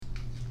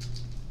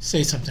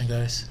Say something,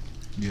 guys.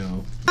 Yo. Would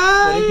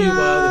it be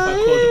wild if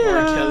I called him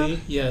R. Kelly?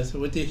 Yes.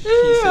 What did he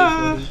say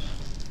for me?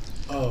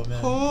 Oh,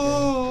 man.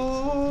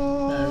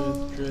 Married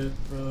with drip,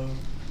 bro.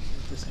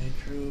 This ain't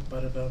true.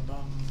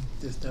 Bada-bum-bum.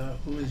 This, that.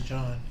 Who is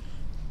John?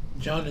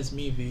 John is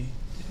me, V.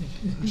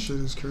 That shit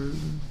is crazy.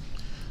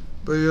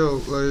 But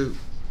yo, like,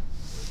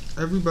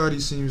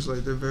 everybody seems like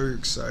they're very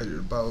excited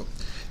about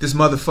this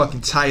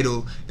motherfucking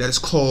title that is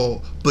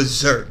called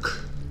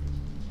Berserk.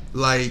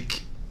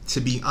 Like, to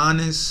be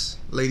honest,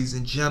 ladies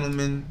and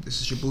gentlemen,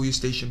 this is your Booyah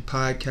Station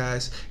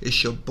podcast.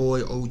 It's your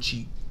boy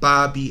OG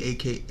Bobby,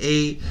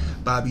 aka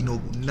Bobby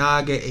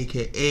Nobunaga,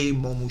 aka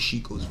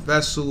Momoshiko's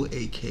Vessel,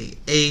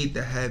 aka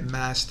the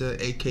Headmaster,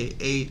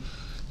 aka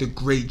the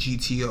Great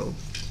GTO.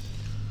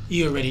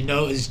 You already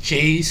know it's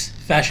Jace,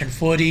 Fashion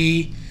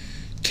 40,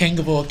 King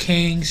of all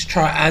kings,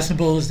 Char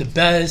Aznable is the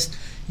best,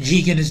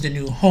 Jigen is the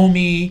new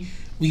homie,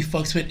 we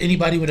fucks with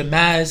anybody with a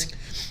mask,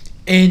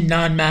 and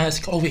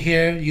non-mask over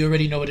here, you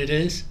already know what it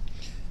is.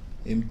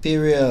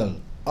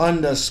 Imperial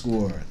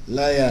 _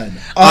 Lion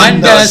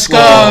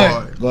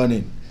 _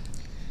 Gunning.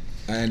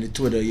 And the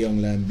Twitter Young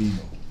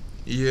Lambino.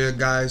 Yeah,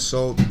 guys,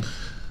 so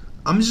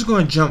I'm just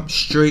going to jump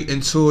straight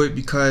into it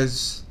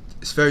because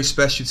it's very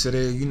special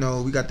today. You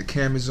know, we got the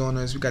cameras on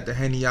us, we got the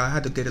Henny out. I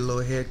had to get a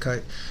little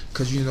haircut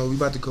because, you know, we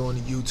about to go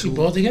into YouTube. You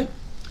bald again?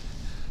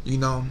 You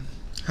know,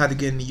 had to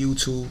get into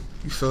YouTube.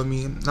 You feel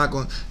me? I'm not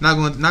going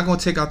to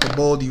take out the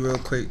baldy real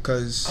quick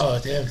because Oh,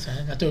 damn,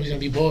 son. I thought it was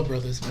going to be Bald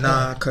Brothers.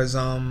 nah, because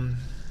I'm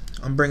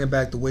bringing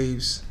back the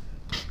waves.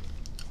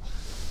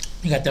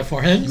 You got that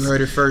for him? You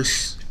heard it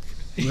first.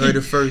 You heard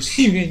it first.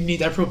 You gonna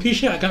need that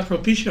Propecia? I got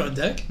Propecia on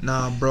deck.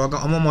 Nah, bro,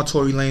 I'm on my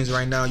Tory Lanez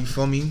right now. You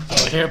feel me?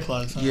 Oh, hair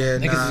plugs. Huh? Yeah,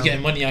 Niggas nah. is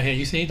getting money out here.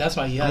 You see? That's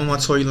why I'm on my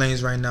Tory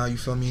Lanez right now. You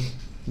feel me?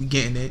 We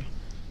getting it.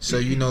 So,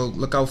 you know,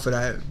 look out for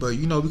that. But,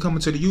 you know, we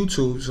coming to the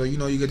YouTube. So, you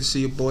know, you get to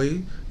see your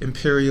boy,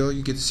 Imperial.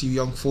 You get to see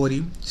Young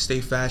 40.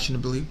 Stay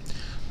fashionably.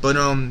 But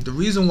the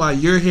reason why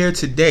you're here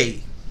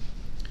today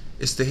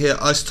is to hear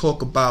us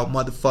talk about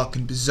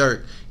motherfucking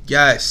Berserk.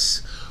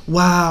 Yes.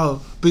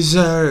 Wow,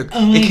 Berserk.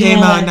 Oh it came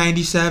out in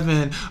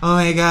 97. Oh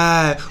my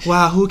god.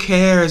 Wow, who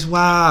cares?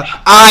 Wow.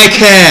 I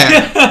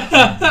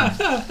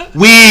care.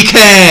 We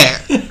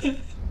care.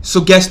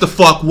 So guess the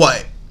fuck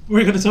what?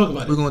 We're gonna talk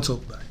about We're it. gonna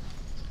talk about it.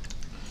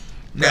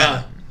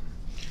 Now,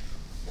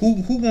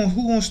 who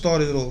gonna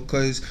start it all?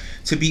 Cause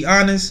to be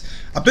honest,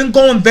 I've been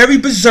going very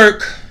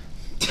berserk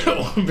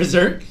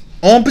Berserk.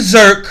 on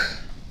Berserk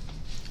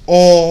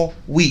all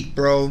week,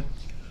 bro.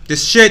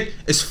 This shit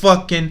is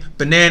fucking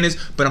bananas,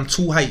 but I'm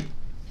too hyped.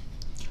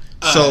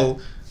 So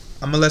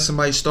I'm gonna let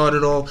somebody start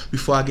it all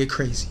before I get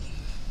crazy.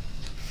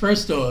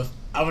 First off,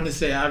 I want to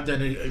say I've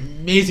done an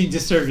amazing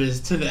disservice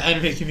to the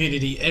anime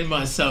community and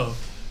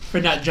myself for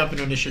not jumping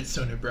on this shit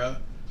sooner, bro.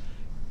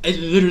 It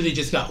literally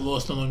just got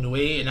lost along the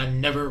way, and I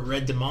never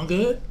read the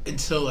manga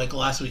until like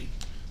last week.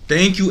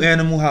 Thank you,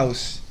 Animal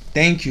House.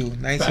 Thank you,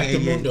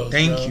 1988. Factamundos,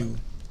 Thank bro. you.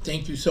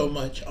 Thank you so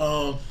much.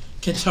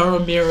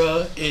 Kentaro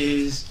Miura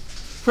is,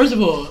 first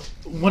of all,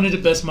 one of the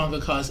best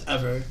mangakas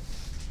ever.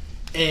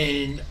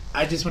 And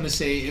I just want to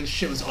say, this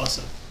shit was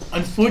awesome.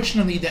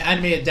 Unfortunately, the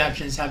anime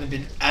adaptations haven't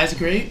been as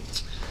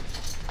great.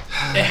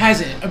 It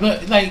hasn't.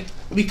 But, like,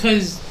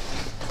 because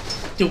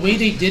the way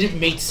they did it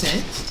made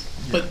sense.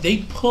 But they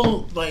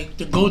pulled, like,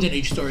 the Golden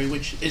Age story,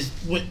 which is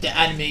what the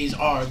animes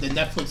are. The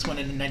Netflix one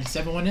and the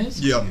 97 one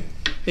is. Yeah.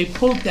 They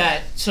pulled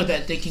that so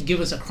that they can give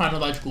us a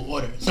chronological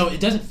order. So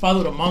it doesn't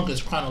follow the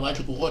manga's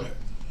chronological order.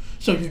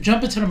 So if you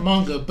jump into the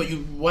manga, but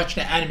you watch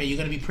the anime, you're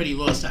going to be pretty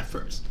lost at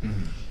first.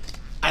 Mm-hmm.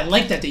 I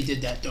like that they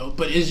did that, though,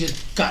 but it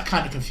just got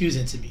kind of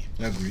confusing to me.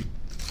 I agree.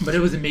 But it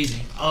was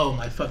amazing. Oh,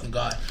 my fucking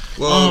God.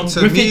 Well, to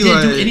Griffith me,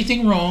 didn't do like,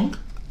 anything wrong.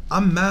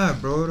 I'm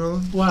mad, bro. Though.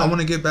 Why? I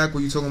want to get back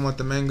when you talking about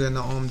the manga and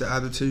the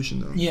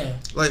adaptation, though. Yeah.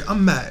 Like,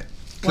 I'm mad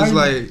Why because,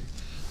 are you like,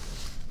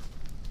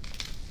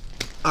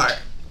 all right.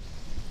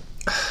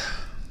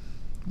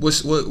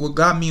 What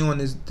got me on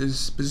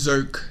this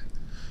Berserk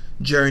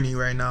journey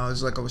right now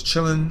is like I was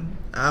chilling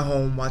at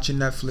home watching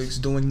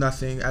Netflix, doing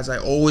nothing as I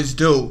always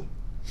do,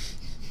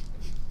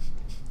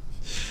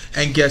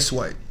 and guess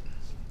what?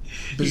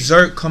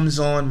 Berserk comes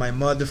on my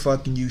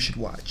motherfucking You Should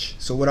Watch.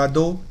 So what I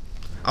do?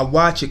 I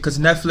watch it because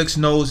Netflix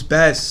knows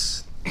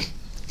best.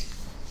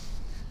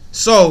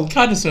 So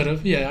Kind of, sort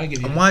of. Yeah, I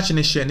give you I'm that. watching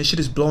this shit and this shit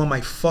is blowing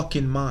my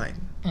fucking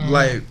mind. Mhm.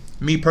 Like,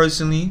 me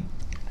personally,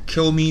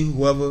 kill me,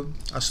 whoever.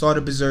 I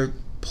started Berserk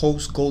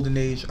post Golden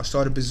Age. I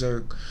started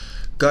Berserk.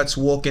 Guts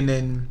walking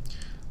in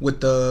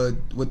with the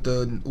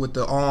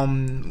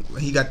arm.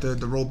 He got the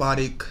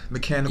robotic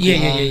mechanical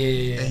arm.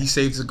 Yeah. And he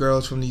saves the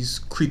girls from these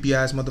creepy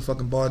ass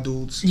motherfucking bar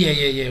dudes.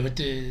 Yeah. With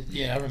the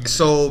I remember.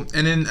 So,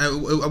 and then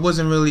I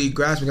wasn't really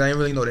grasping. I didn't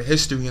really know the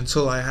history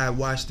until I had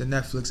watched the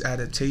Netflix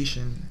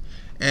adaptation,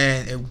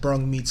 and it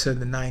brought me to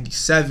the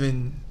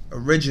 97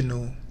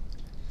 original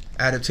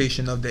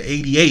adaptation of the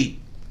 88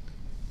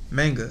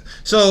 manga.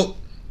 So,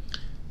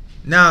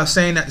 now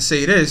saying that to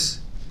say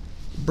this,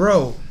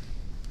 bro,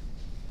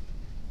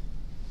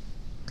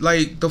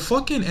 like the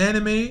fucking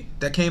anime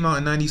that came out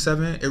in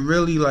 97, it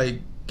really like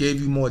gave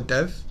you more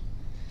depth.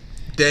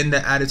 than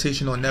the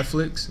adaptation on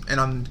Netflix, and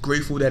I'm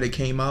grateful that it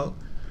came out.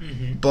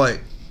 But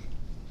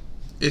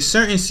in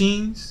certain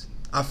scenes,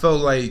 I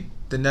felt like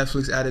the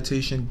Netflix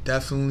adaptation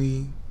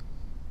definitely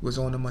was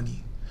on the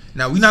money.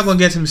 Now, we're not going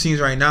to get into some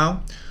scenes right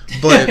now,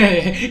 but...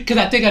 Because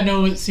I think I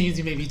know what scenes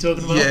you may be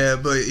talking about. Yeah,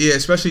 but yeah,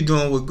 especially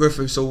doing with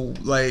Griffith. So,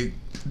 like,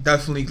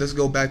 definitely, let's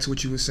go back to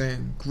what you were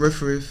saying.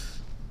 Griffith...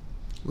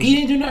 He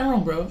didn't do nothing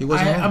wrong, bro. He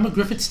wasn't wrong. I'm a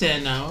Griffith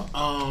stan now.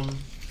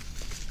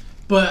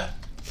 But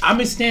I'm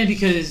a stan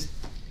because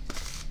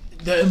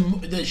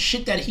the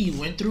shit that he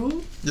went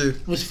through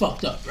was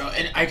fucked up, bro.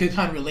 And I could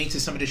kind of relate to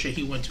some of the shit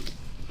he went through.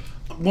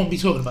 Won't be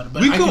talking about it,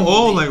 but we I can can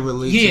all relate. like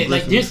relate. Yeah, to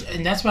like Griffith. this,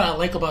 and that's what I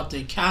like about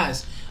the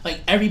cast. Like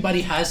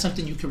everybody has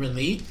something you can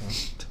relate,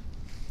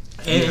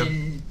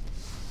 and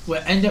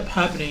what ended up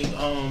happening,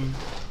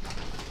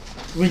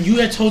 when you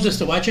had told us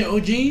to watch it,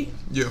 OG,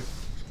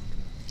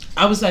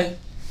 I was like,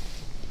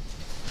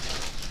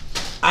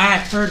 I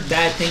heard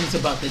bad things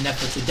about the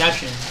Netflix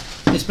adaptation,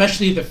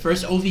 especially the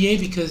first OVA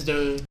because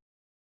the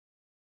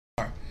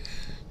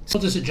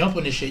told us to jump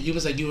on this shit. You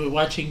was like you were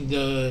watching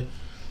the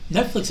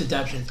Netflix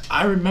adaptations.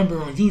 I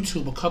remember on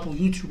YouTube a couple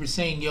YouTubers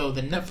saying, "Yo,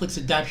 the Netflix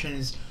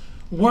adaptations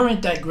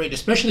weren't that great,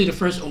 especially the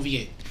first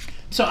OVA."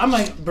 So I'm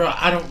like, bro,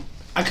 I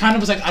kind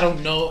of was like, I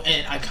don't know,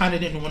 and I kind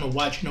of didn't want to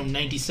watch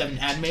 97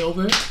 anime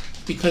over it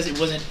because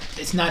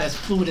it's not as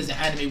fluid as the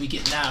anime we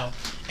get now,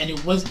 and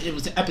it was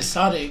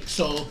episodic,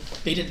 so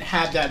they didn't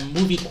have that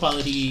movie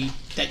quality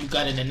that you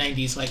got in the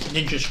 90s, like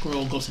Ninja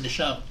Scroll, Ghost in the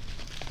Shell.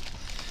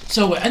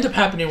 So what ended up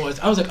happening was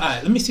I was like, all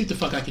right, let me see what the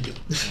fuck I can do.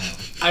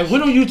 I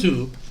went on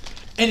YouTube.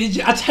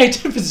 And I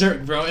typed in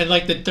Berserk, bro, and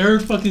like the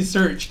third fucking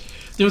search,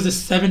 there was a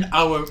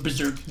 7-hour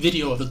Berserk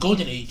video of the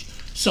Golden Age.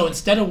 So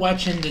instead of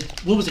watching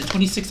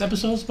 26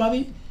 episodes,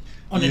 Bobby,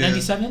 on the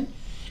 97,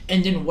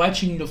 and then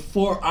watching the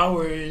 4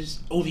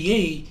 hours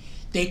OVA,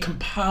 they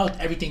compiled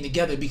everything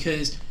together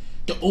because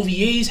the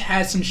OVAs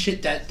had some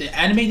shit that the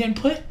anime didn't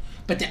put,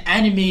 but the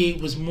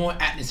anime was more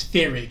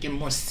atmospheric and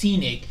more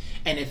scenic,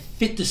 and it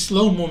fit the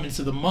slow moments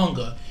of the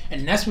manga,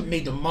 and that's what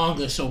made the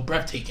manga so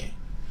breathtaking.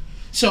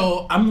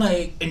 So I'm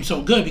like, and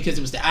so good because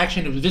it was the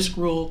action, it was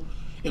visceral,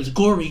 it was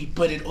gory,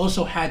 but it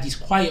also had these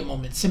quiet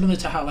moments, similar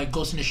to how like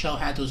Ghost in the Shell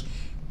had those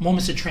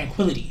moments of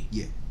tranquility.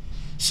 Yeah.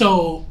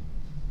 So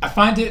I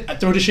find it, I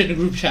throw the shit in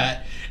the group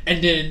chat,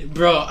 and then,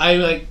 bro, I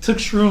like took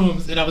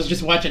shrooms and I was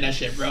just watching that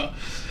shit, bro.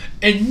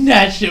 And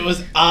that shit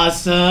was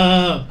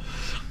awesome.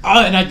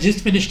 Oh, and I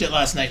just finished it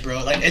last night,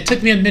 bro. Like, it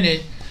took me a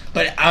minute,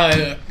 but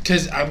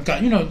because I've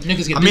got,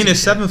 niggas get busy. it's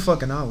 7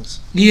 fucking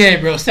hours.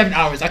 Yeah, bro, 7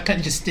 hours. I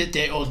couldn't just sit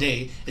there all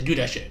day and do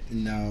that shit.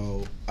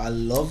 Now, I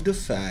love the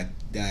fact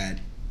that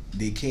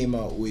they came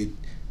out with,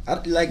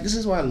 this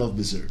is why I love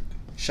Berserk.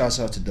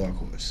 Shouts out to Dark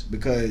Horse,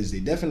 because they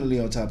definitely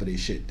on top of their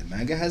shit. The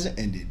manga hasn't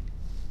ended.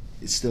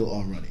 It's still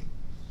on running.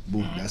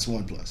 Boom, that's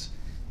one plus.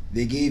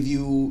 They gave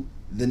you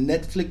the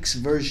Netflix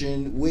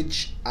version,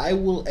 which I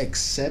will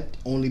accept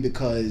only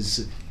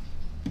because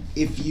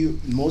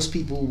most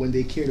people, when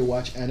they care to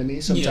watch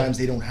anime, sometimes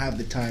they don't have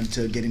the time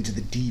to get into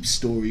the deep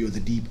story or the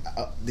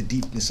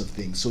deepness of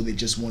things, so they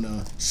just want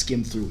to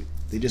skim through it.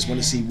 They just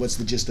want to see what's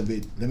the gist of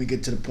it. Let me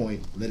get to the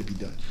point. Let it be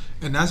done.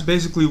 And that's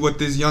basically what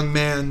this young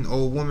man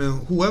or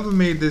woman, whoever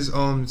made this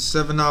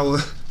 7-hour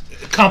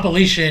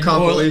compilation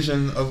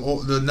of all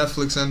the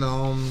Netflix and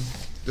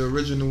the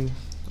original.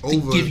 They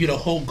give you the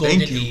whole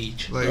golden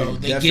age, bro.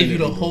 They give you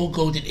the whole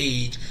golden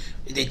age.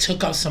 They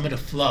took out some of the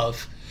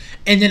fluff.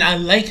 And then I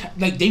like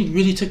they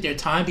really took their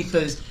time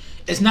because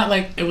it's not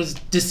like it was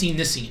this scene.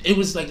 It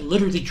was like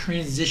literally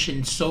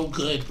transitioned so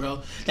good,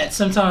 bro, that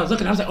sometimes I was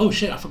looking, I was like, oh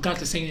shit, I forgot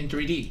to sing it in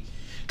 3D.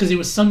 Because there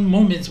was some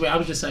moments where I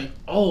was just like,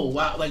 oh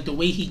wow, like the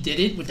way he did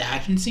it with the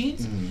action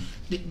scenes,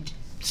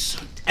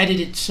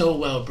 edited so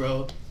well,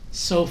 bro,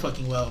 so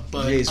fucking well.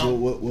 But Jace,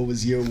 what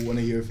was one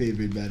of your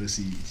favorite battle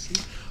scenes?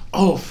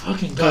 Oh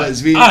fucking god!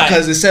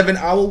 Because the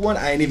 7-hour one,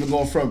 I ain't even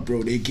going front,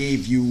 bro. They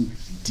gave you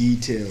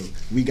detail.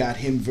 We got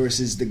him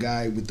versus the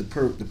guy with the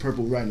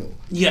purple rhino.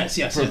 Yes.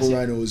 Purple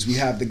rhinos. We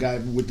have the guy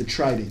with the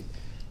trident.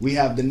 We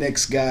have the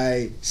next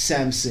guy,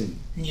 Samson.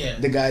 Yeah.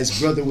 The guy's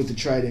brother with the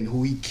trident,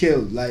 who he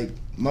killed. Like,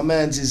 my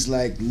man's is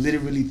like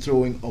literally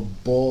throwing a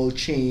ball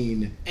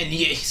chain. And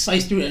he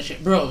sliced through that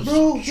shit, bro.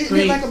 Bro, hitting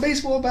it like a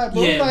baseball bat,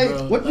 bro. Yeah, like,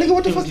 bro. what nigga?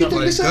 What the fuck you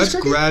think this is? Guts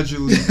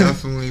gradually,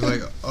 definitely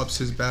like ups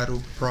his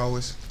battle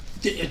prowess.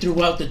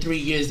 Throughout the 3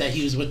 years that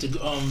he was with the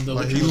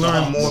he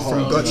learned more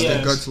from Guts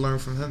than Guts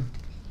learned from him.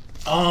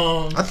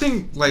 I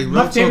think like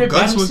my favorite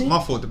Guts was scene?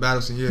 my fault. The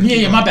battle scene,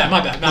 my bad.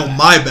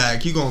 My bad.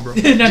 Keep going, bro.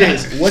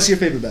 James, what's your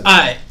favorite battle?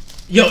 Alright,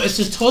 yo, it's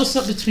a toss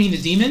up between the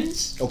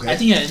demons. Okay. At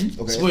the end.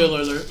 Okay. Spoiler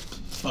alert.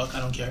 Fuck,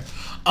 I don't care.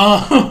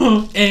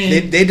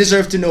 And they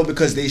deserve to know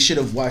because they should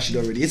have watched it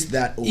already. It's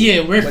that old.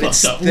 Yeah, we're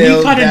fucked up.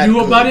 We kind of knew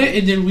about it,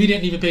 and then we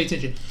didn't even pay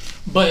attention.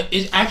 But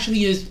it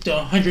actually is the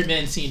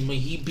 100-man scene when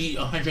he beat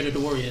 100 of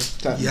the warriors.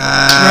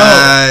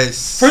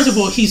 Yes. Bro, first of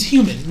all, he's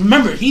human.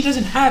 Remember, he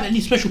doesn't have any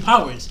special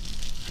powers.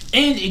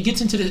 And it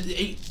gets into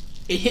it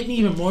hit me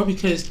even more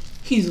because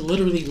he's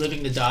literally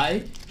living to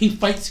die. He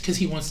fights because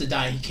he wants to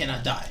die. He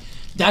cannot die.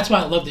 That's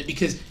why I loved it,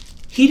 because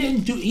he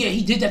didn't do. Yeah,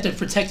 he did that to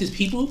protect his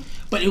people,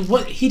 but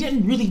he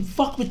didn't really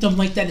fuck with them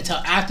like that until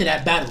after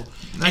that battle.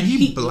 And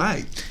he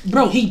black.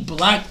 Bro, he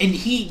black, and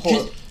he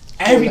Hold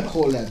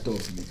that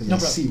thought for me, because I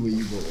see where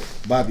you go.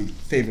 Bobby,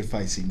 favorite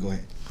fight scene? Go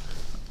ahead.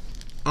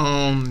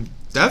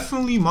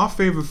 Definitely my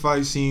favorite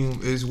fight scene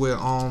is where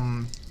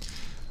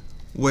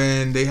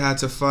when they had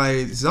to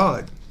fight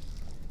Zod.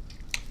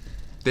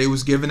 They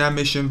was given that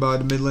mission by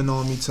the Midland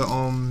Army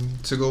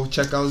to go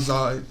check out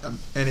Zod,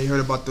 and they heard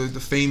about the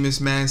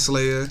famous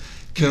manslayer,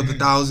 killed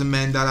 1,000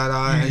 men,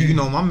 and you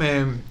know my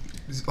man.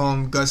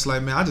 Guts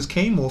like, man, I just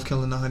came off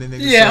killing 100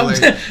 niggas. Yeah,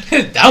 so, like,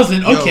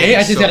 1,000. Okay,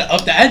 I just gotta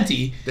up the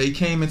ante. They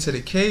came into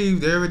the cave.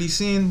 They already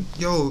seen,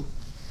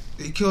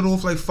 they killed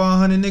off like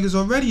 500 niggas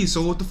already.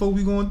 So what the fuck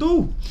we gonna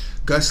do?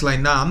 Guts like,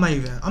 nah, I'm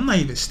not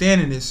even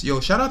standing this. Yo,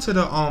 shout out to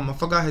the I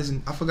forgot his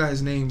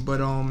name, but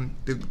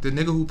the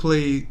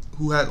nigga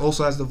who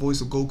also has the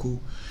voice of Goku.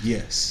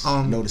 Yes,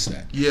 notice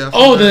that. Yeah.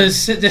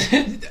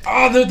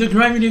 The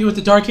grimy nigga with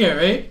the dark hair,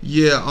 right?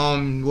 Yeah.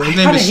 Well, his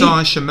name is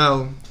Sean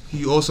Shamel.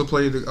 He also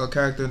played a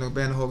character in the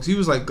Band of Hawks. He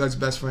was like Guts'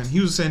 best friend.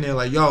 He was sitting there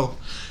like, yo,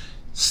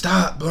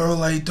 stop, bro.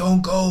 Like,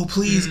 don't go,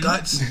 please,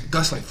 Guts.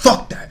 Guts like,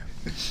 fuck that.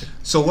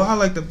 So what I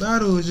like the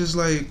battle is just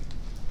like,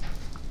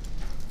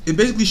 it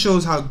basically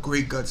shows how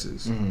great Guts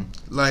is.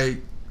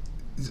 Like,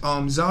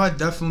 Zod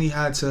definitely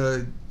had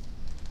to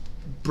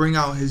bring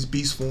out his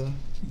beast form.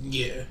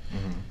 Yeah.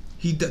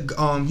 He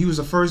was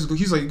the first.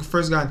 He's like the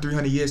first guy in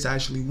 300 years to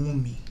actually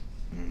wound me.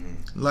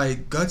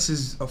 Like, Guts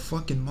is a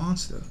fucking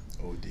monster.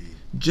 OD.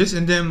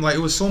 And then like it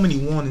was so many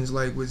warnings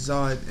like with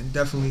Zod, and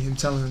definitely him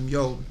telling him,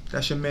 yo,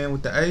 that's your man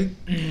with the A.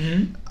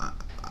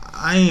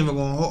 I ain't even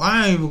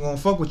gonna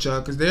fuck with y'all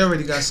because they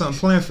already got something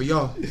planned for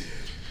y'all,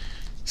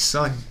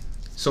 son.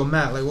 So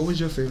Matt, like, what was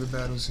your favorite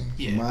battle scene?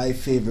 Yeah. My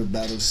favorite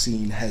battle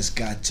scene has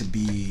got to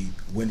be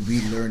when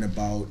we learn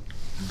about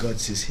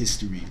Guts'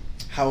 history.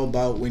 How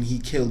about when he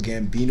killed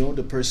Gambino,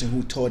 the person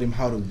who taught him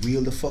how to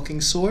wield the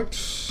fucking sword?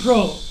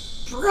 Bro.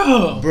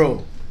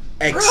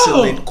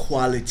 Excellent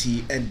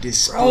quality and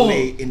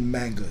display in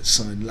manga,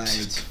 son. Like,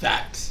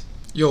 facts.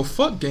 Yo,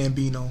 fuck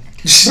Gambino.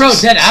 Bro,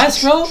 dead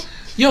ass, bro.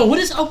 Yo, what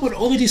is up with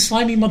all of these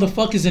slimy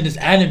motherfuckers in this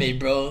anime,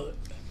 bro?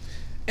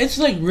 It's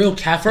like real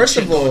Catholic. First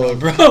of all,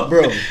 bro.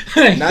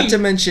 Not to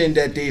mention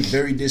that they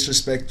very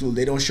disrespectful.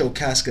 They don't show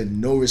Casca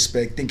no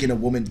respect, thinking a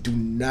woman do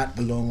not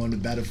belong on the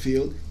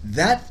battlefield.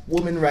 That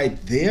woman right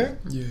there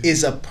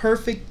is a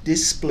perfect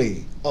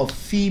display of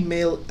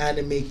female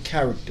anime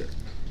character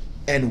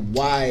and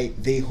why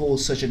they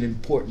hold such an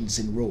importance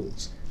in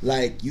roles.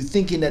 Like, you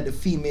thinking that the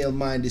female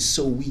mind is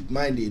so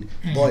weak-minded,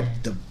 but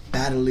the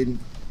battling,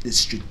 the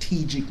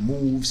strategic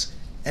moves,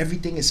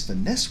 everything is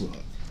finesse with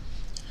her.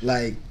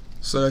 Like,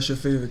 so that's your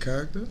favorite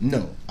character?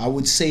 No, I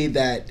would say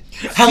that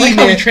I like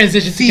how we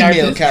transition to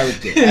female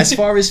character. As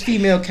far as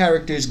female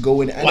characters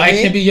go in anime, why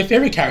can't be your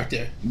favorite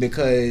character?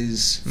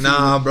 Because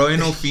nah, bro, ain't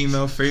no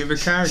female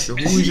favorite character.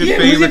 Who is your who's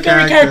favorite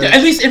your character?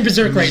 At least in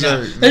Berserk right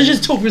now. Let's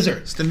just talk Berserk.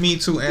 It's the Me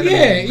Too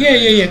anime.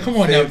 Yeah. Come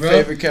on now, bro.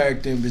 Favorite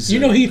character in Berserk.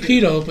 You know he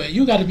pedo, but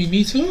you gotta be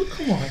Me Too.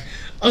 Come on.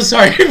 I'm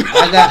sorry.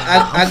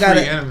 I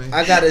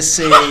gotta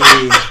say.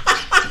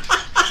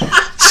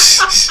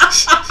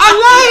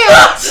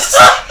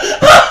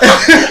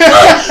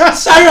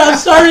 Syra, I'm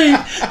sorry.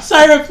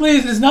 Syra,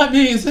 please, it's not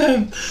me, it's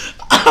him.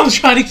 I'm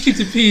trying to keep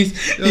the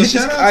peace.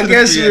 I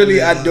guess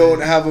really I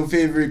don't have a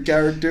favorite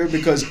character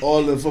because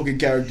all the fucking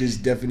characters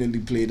definitely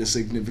played a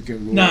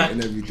significant role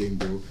in everything,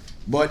 bro.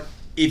 But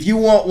if you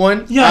want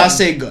one, I'll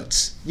say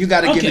Guts. You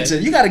gotta give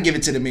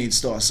it to the main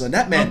star, son.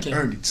 That man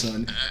earned it,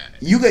 son.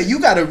 You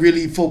gotta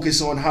really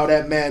focus on how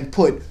that man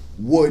put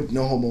wood,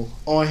 no homo,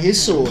 on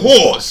his sword.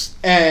 Pause.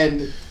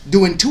 And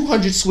doing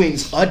 200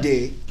 swings a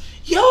day.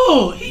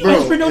 Yo, he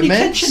went for no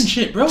Kenshin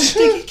shit, bro.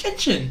 Take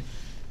Kenshin.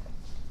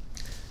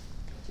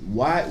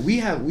 Why we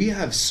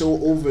have so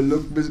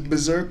overlooked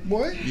Berserk,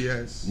 boy?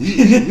 Yes, we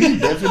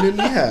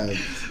definitely have. But,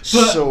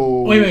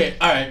 so wait,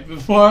 all right.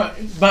 Before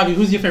Bobby,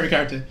 who's your favorite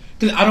character?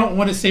 Because I don't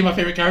want to say my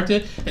favorite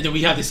character and then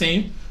we have the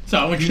same. So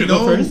I want you to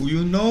go first.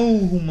 You know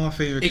who my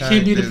favorite character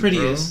is. It can't be the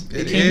prettiest. Bro.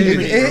 It can't be the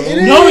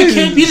prettiest. No, it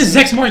can't be the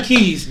Zex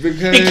Marquise. It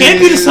can't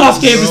be the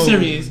Sasuke of the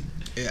series.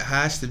 It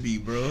has to be,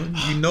 bro.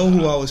 You know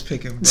who I was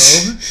picking, bro.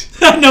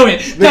 I know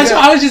it. That's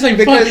why I was just like,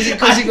 because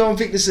you're gonna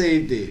pick the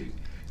same thing.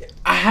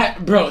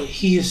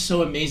 He is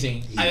so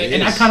amazing,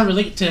 and I kind of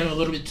relate to him a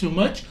little bit too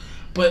much,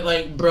 but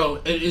like, bro,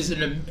 it is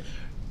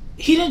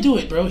he didn't do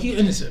it, bro. He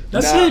innocent.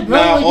 That's it, bro.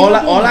 Now,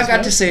 like, all I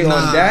got to say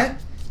on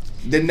that,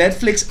 the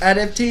Netflix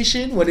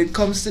adaptation, when it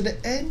comes to the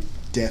end,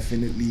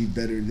 definitely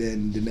better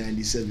than the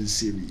 '97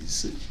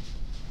 series.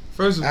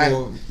 First of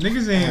all,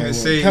 niggas ain't even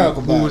say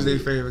who was their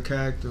favorite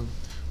character,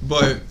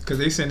 but because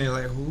they saying they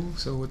like who,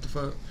 so what the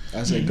fuck?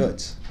 I said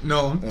Guts.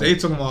 No, they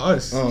talking about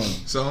us.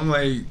 So I'm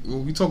like, well,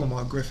 we talking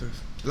about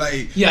Griffith.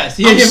 Like, yes,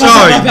 I'm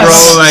sorry, bro.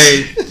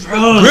 Like,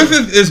 bro,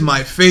 Griffith is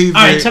my favorite.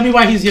 All right, tell me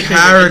why he's your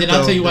favorite, and then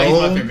I'll tell you why he's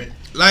my favorite.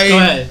 Like, go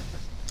ahead,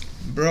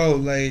 bro.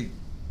 Like,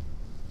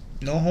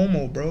 no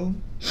homo, bro.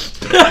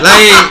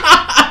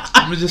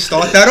 I'm gonna just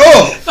start that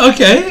off.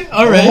 Okay,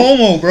 all right. No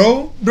homo,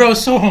 bro. Bro,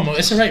 so homo.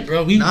 It's alright,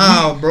 bro. We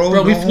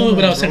Bro, we no flew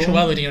without bro.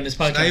 sexuality on this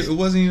podcast. It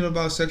wasn't even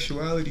about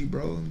sexuality,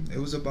 bro. It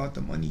was about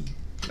the money.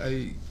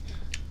 Like,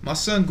 my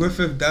son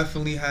Griffith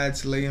definitely had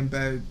to lay in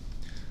bed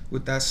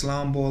with that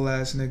slime ball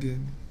ass nigga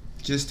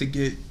just to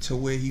get to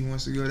where he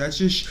wants to go. That's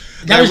just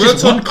that was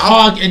just one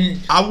cog in.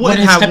 I wouldn't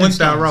have went that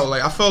stones. route.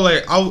 Like I felt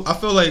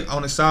like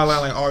on the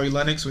sideline, like Ari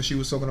Lennox when she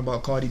was talking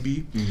about Cardi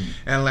B,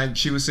 and like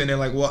she was saying there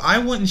like, well, I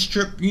wouldn't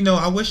strip. You know,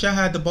 I wish I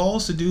had the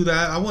balls to do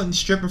that. I wouldn't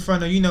strip in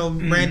front of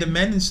random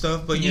men and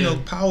stuff. But you know,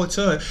 power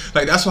to her.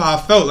 Like that's how I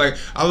felt. Like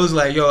I was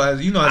like, yo, as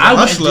a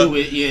hustler,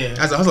 wouldn't do it.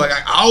 as a hustler,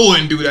 like I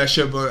wouldn't do that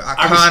shit. But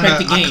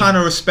I kind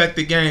of respect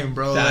the game,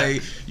 bro. Fact.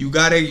 Like you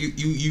gotta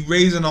you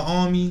raising an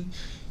army.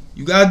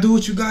 You gotta do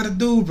what you gotta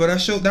do, bro.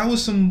 That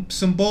was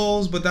some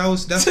balls, but that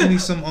was definitely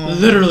some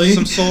literally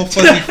some soft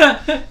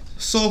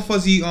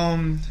fuzzy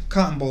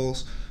cotton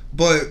balls.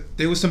 But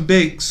there was some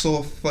big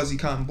soft fuzzy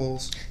cotton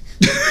balls.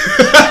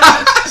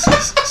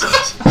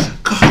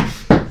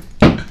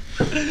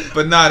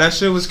 But nah, that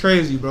shit was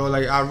crazy, bro.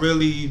 Like I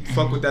really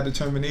fuck with that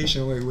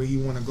determination where he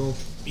wanna go.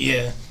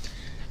 Yeah.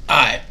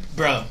 Alright,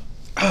 bro.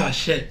 Oh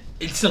shit.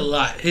 It's a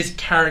lot. His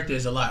character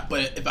is a lot.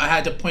 But if I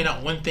had to point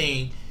out one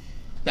thing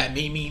that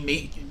made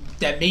me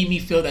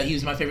feel that he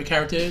was my favorite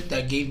character,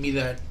 that gave me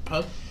that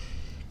pub,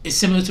 it's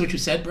similar to what you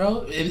said,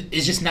 bro.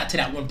 It's just not to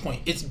that one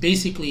point. It's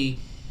basically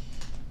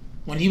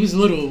when he was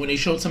little, when they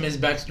showed some of his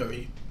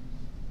backstory,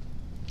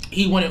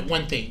 he wanted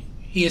one thing.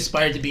 He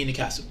aspired to be in the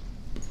castle.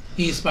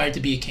 He aspired to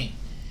be a king.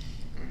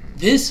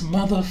 This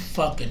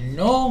motherfucker,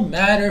 no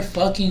matter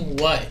fucking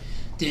what,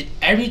 did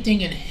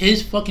everything in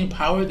his fucking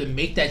power to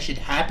make that shit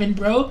happen,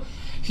 bro.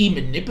 He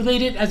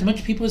manipulated as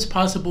much people as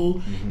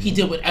possible. He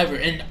did whatever.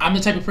 And I'm the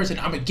type of person,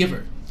 I'm a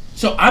giver.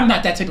 So I'm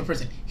not that type of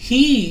person.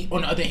 He,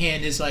 on the other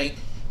hand, is like,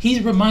 he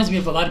reminds me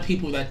of a lot of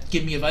people that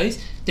give me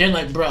advice. They're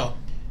like, bro,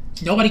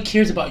 nobody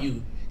cares about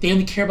you. They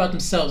only care about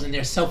themselves and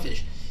they're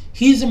selfish.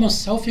 He's the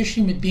most selfish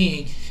human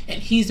being, and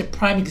he's the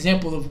prime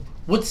example of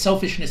what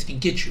selfishness can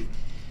get you.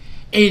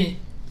 And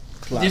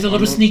there's a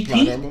little sneak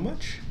peek.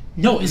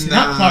 No, it's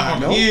not plot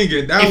armor. He ain't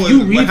get that.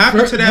 What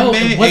happened to that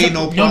man ain't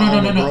no plot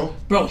armor, bro.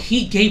 Bro,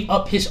 he gave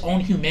up his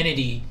own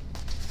humanity.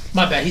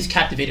 My bad, he's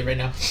captivated right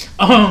now.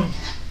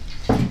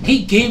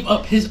 He gave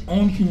up his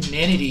own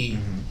humanity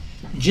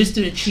just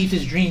to achieve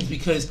his dreams,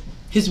 because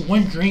his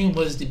one dream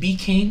was to be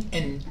king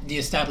and the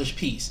establish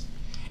peace.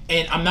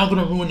 And I'm not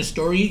gonna ruin the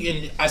story.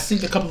 And I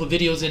sent a couple of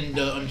videos in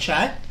the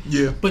chat.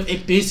 Yeah. But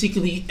it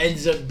basically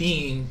ends up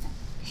being,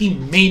 he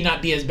may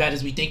not be as bad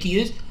as we think he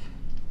is,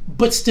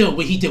 but still,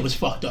 what he did was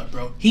fucked up,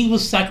 bro. He will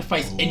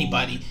sacrifice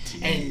anybody,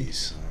 and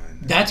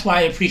that's why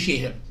I appreciate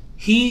him.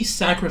 He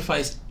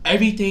sacrificed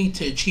everything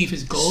to achieve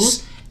his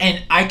goals,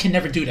 and I can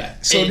never do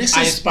that. So and this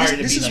I is aspire to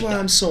this be is like why that.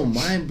 I'm so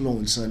mind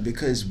blown, son.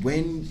 Because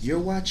when you're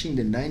watching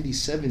the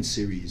 '97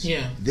 series,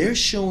 they're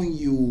showing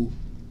you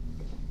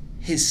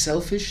his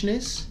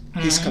selfishness,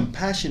 his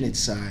compassionate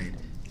side,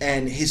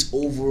 and his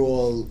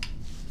overall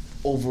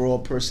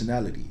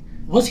personality.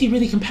 Was he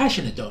really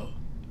compassionate though?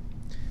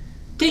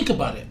 Think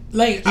about it.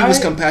 Like he was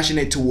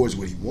compassionate towards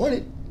what he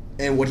wanted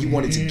and what he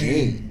wanted to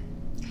gain.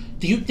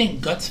 Do you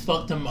think Guts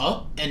fucked him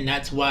up, and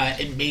that's why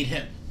it made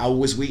him? I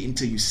was waiting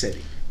until you said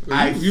it.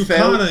 You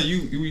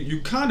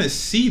kind of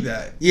see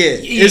that. Yeah,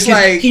 it's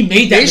like he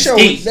made that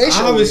mistake.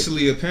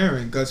 Obviously,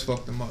 apparent Guts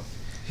fucked him up.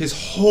 His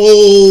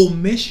whole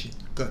mission,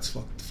 Guts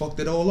fucked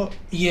it all up.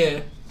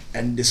 Yeah.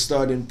 And the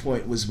starting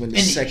point was when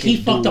he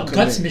fucked up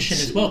Guts' mission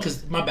as well.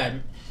 Because my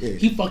bad,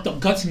 he fucked up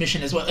Guts'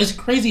 mission as well. It's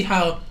crazy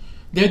how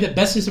they're the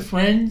bestest of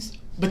friends,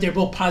 but they're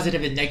both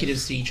positive and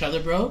negatives to each other,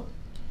 bro.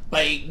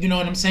 Like, you know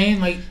what I'm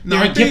saying? Like,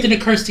 they're a gift and a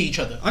curse to each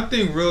other. I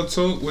think real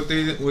talk, what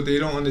they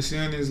don't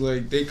understand is,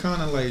 like, they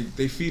kind of, like,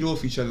 they feed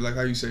off each other, like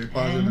how you say,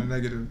 positive and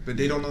negative. But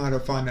they don't know how to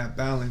find that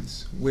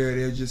balance where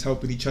they're just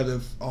helping each other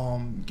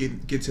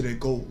get to their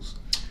goals.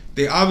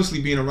 They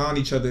obviously being around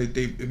each other,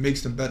 it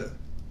makes them better.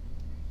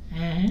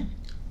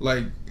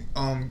 Like,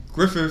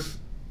 Griffith,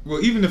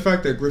 well, even the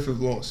fact that Griffith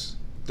lost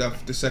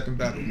the second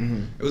battle,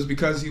 it was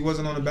because he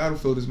wasn't on the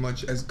battlefield as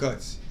much as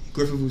Guts.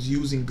 Griffith was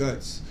using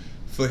Guts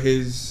for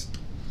his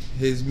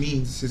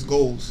means, his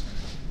goals,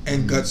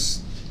 and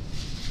Guts,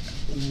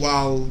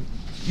 while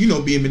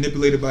being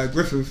manipulated by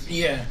Griffith,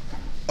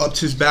 upped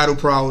his battle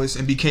prowess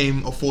and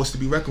became a force to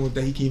be reckoned with.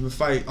 That he can even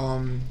fight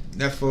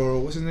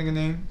what's his nigga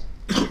name?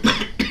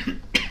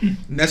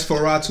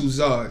 Nosferatu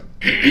Zod.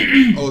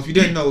 Oh, if you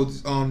didn't know,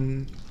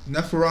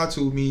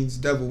 Nosferatu means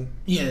devil.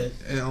 Yeah.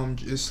 And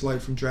it's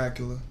like from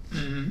Dracula.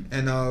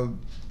 And that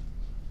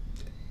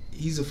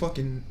was a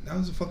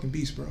fucking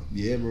beast, bro.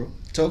 Yeah, bro.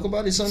 Talk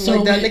about it, something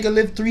like that. Nigga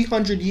lived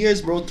 300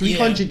 years, bro.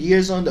 300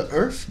 years on the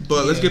earth.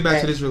 But let's get back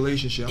to this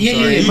relationship. I'm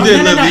sorry. No,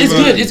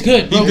 it's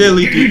good, bro. He did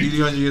live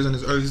 300 years on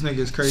this earth. This nigga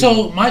is crazy.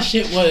 So my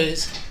shit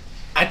was,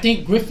 I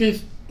think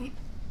Griffith,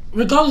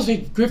 regardless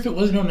if Griffith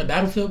wasn't on the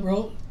battlefield,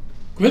 bro,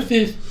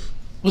 Griffith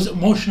was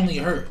emotionally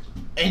hurt.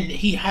 And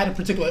he had a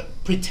particular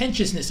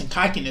pretentiousness and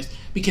cockiness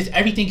because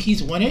everything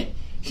he's wanted,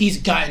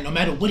 he's gotten. No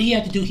matter what he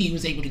had to do, he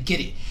was able to get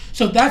it.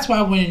 So that's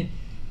why when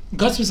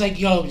Guts was like,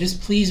 yo,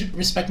 just please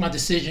respect my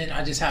decision,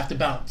 I just have to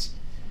bounce.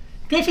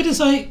 Griffith is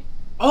like,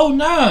 oh,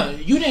 nah,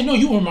 you didn't know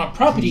you were my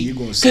property. You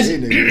gonna say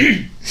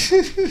it?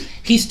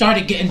 He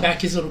started getting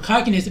back his little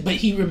cockiness, but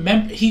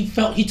he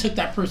felt he took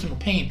that personal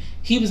pain.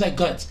 He was like,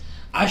 Guts,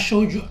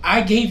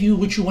 I gave you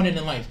what you wanted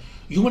in life.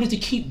 You wanted to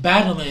keep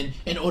battling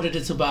in order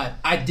to survive.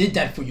 I did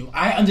that for you.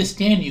 I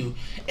understand you.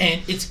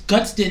 And it's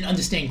Guts didn't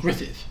understand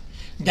Griffith.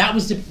 That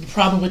was the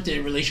problem with the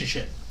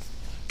relationship.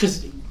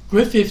 Because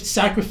Griffith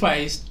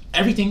sacrificed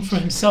everything for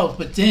himself,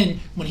 but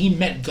then when he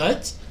met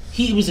Guts,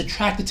 he was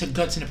attracted to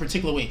Guts in a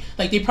particular way.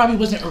 Like, they probably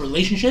wasn't a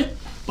relationship,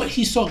 but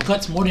he saw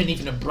Guts more than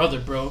even a brother,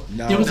 bro.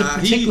 There was a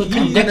particular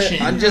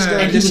connection. I'm just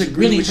going to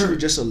disagree really with you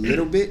just a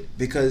little bit,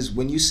 because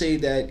when you say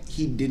that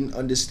he didn't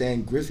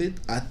understand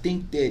Griffith, I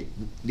think that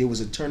there was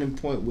a turning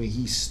point where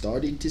he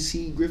started to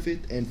see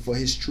Griffith and for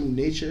his true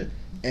nature,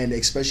 and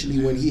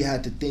especially when he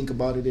had to think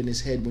about it in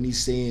his head when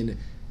he's saying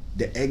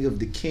the egg of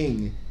the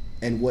king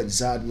and what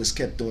Zod was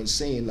kept on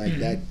saying, like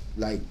that,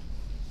 like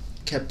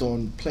kept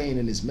on playing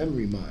in his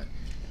memory mind.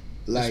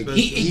 Like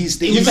he's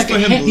like a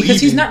hint,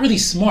 because he's not really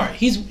smart.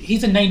 He's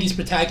a 90s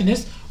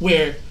protagonist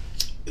or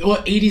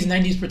 80s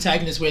 90s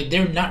protagonist where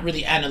they're not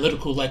really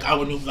analytical like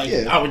our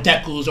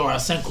Deku's or our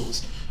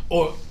Senku's.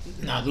 Or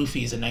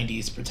Luffy is a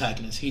 90s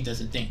protagonist. He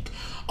doesn't think.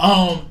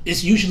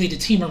 It's usually the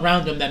team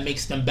around them that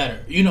makes them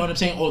better. You know what I'm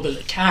saying? Or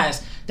the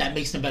cast that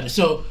makes them better.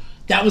 So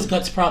that was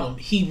Guts' problem.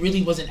 He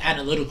really wasn't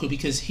analytical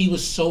because he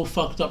was so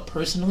fucked up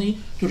personally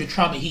through the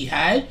trauma he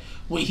had,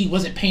 where he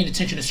wasn't paying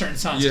attention to certain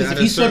signs. Because if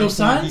he saw those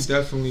signs,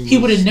 he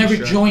would have never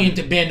joined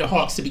the Band of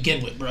Hawks to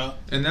begin with, bro.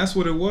 And that's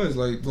what it was.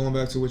 Like, going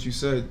back to what you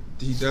said,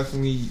 he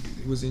definitely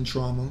was in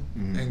trauma,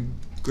 and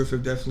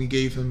Griffith definitely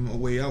gave him a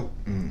way out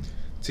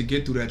to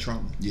get through that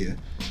trauma. Yeah.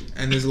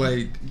 And it's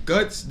like,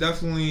 Guts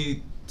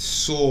definitely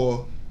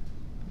saw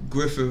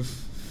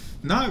Griffith,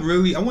 not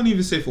really, I wouldn't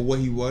even say for what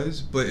he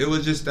was, but it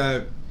was just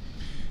that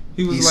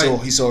he saw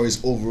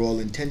his overall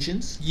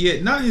intentions.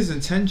 Yeah, not his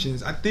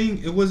intentions. I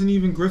think it wasn't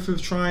even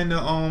Griffith trying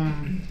to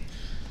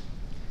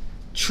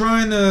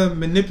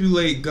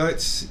manipulate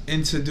Guts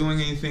into doing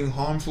anything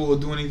harmful or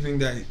doing anything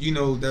that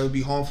that would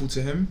be harmful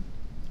to him.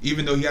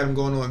 Even though he had him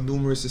going on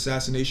numerous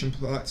assassination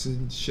plots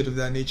and shit of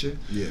that nature.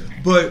 Yeah.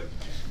 But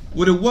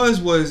what it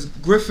was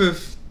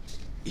Griffith.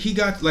 He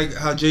got, like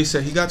how Jay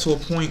said, he got to a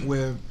point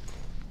where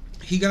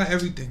he got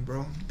everything,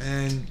 bro.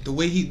 And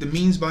the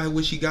means by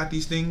which he got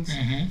these things,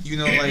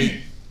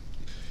 like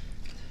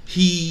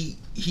he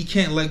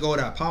can't let go of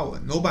that power.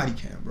 Nobody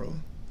can, bro.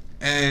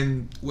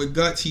 And with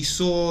Guts, he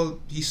saw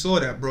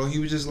that, bro. He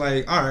was just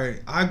like, all right,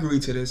 I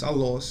agreed to this. I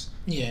lost.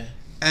 Yeah.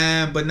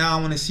 But now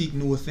I want to seek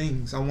newer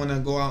things. I want to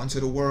go out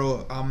into the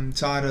world. I'm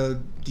tired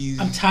of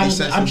these. I'm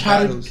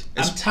tired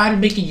of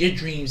making your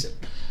dreams.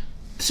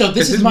 So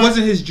this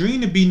wasn't his dream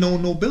to be no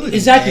nobility.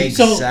 Exactly.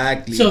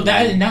 So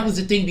that was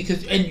the thing,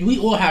 because and we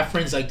all have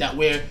friends like that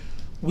where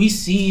we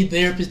see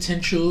their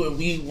potential and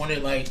we want to,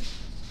 like,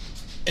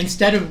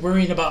 instead of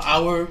worrying about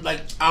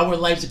our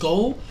life's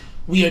goal,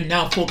 we are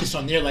now focused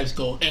on their life's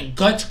goal. And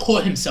Guts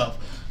caught himself.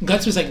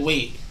 Guts was like,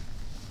 wait,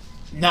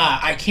 nah,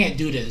 I can't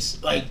do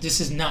this. Like, this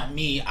is not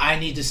me. I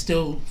need to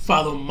still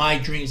follow my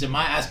dreams and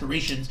my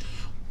aspirations.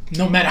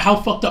 No matter how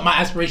fucked up my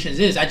aspirations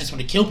is, I just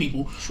want to kill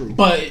people. True.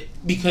 But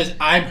because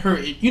I'm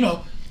hurt,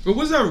 But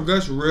was that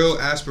Guts' real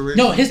aspiration?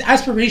 No, his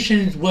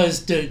aspirations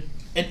was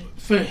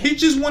he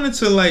just wanted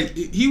to, like,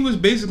 he was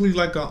basically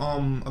like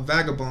a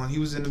vagabond. He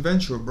was an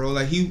adventurer, bro.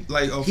 Like he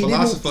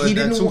philosopher.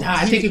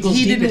 I think it goes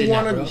deeper than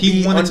that, bro.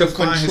 He wanted to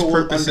find his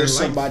purpose under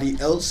somebody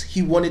else.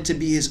 He wanted to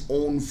be his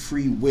own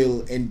free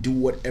will and do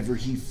whatever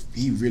he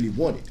really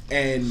wanted.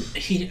 And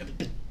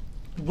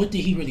what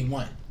did he really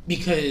want?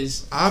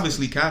 Because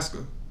obviously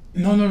Casca.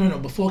 No.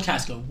 Before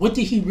Casca, what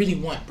did he really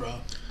want, bro?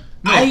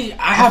 No,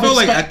 I feel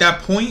like at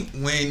that point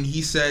when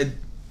he said,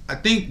 I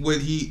think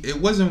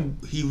it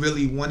wasn't he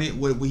really wanted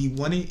what he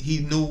wanted. He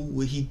knew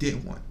what he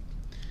didn't want,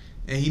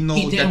 and he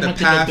knows that the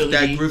path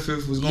that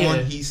Griffith was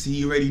going,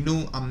 he already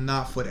knew. I'm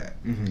not for that.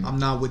 I'm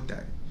not with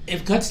that.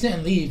 If Guts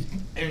didn't leave,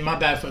 and my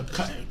bad for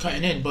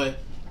cutting in, but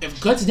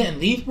if Guts didn't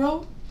leave,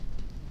 bro,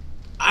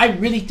 I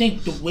really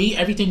think the way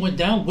everything went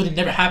down would have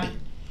never happened,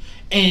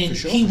 and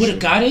he would have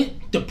got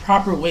it the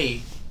proper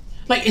way.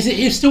 Like,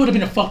 it still would have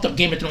been a fucked up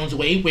Game of Thrones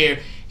way where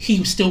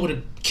he still would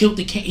have killed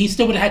the king. He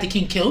still would have had the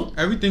king killed.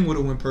 Everything would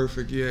have went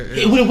perfect, yeah.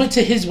 It would have went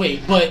to his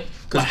way, but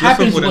what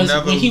happens was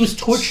when he was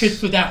tortured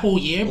for that whole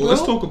year, bro.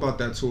 Let's talk about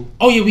that too.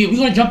 Oh yeah, we're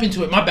gonna jump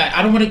into it. My bad.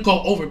 I don't want to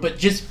go over, but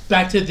just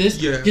back to this,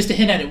 just to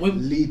hint at it.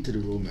 Lead to the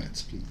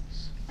romance, please.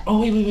 Oh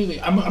wait.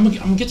 I'm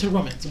gonna get to the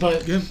romance,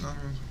 but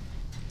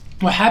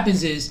what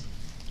happens is,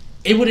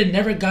 he would have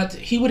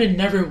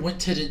never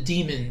went to the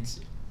demons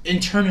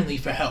internally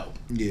for help.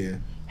 Yeah.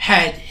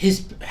 Had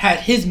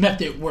his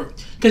method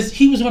worked, because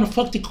he was gonna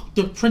fuck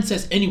the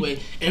princess anyway,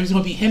 and it was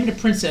gonna be him and the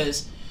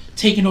princess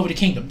taking over the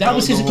kingdom. That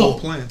was his goal.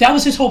 That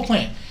was his whole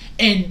plan.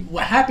 And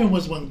what happened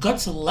was when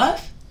Guts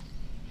left,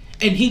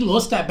 and he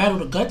lost that battle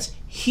to Guts,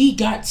 he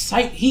got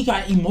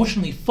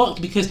emotionally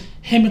fucked because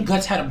him and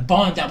Guts had a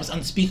bond that was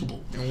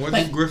unspeakable. And what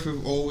does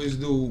Griffith always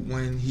do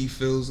when he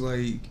feels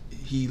like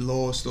he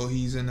lost or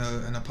he's in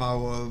a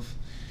power of?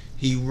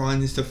 He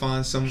runs to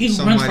find somebody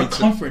runs for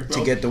comfort, bro.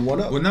 To get the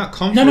one up. Well, not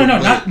comfort.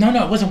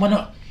 No, it wasn't one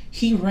up.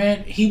 He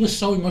ran. He was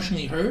so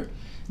emotionally hurt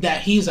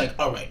that he's like,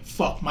 all right,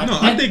 fuck my. No,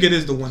 I think it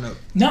is the one up.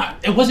 Nah,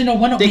 it wasn't no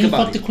one up when he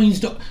fucked the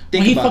queen's door.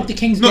 When he fucked the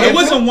king's door. No, it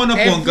wasn't one up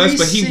on Gus,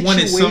 but he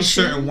wanted some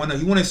certain one up.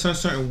 He wanted some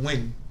certain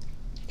win.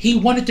 He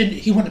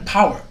wanted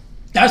power.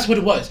 That's what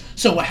it was.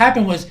 So what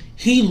happened was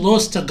he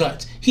lost to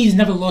Guts. He's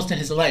never lost in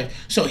his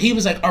life. So he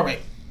was like, all right,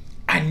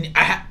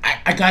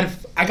 I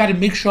gotta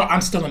make sure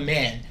I'm still a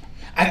man.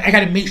 I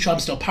gotta make sure I'm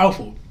still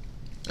powerful.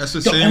 That's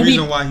the same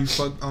reason why he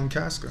fucked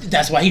Casca.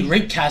 That's why he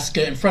raped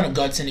Casca in front of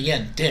Guts in the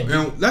end. Damn. You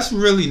know, that's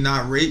really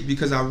not rape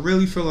because I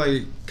really feel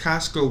like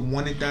Casca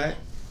wanted that.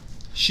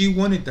 She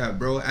wanted that,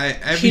 bro.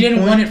 She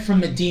didn't want it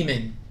from the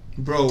demon,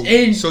 bro.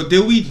 So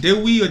did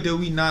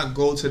we not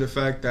go to the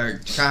fact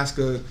that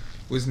Casca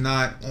was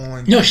not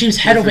on? No, she was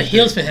head over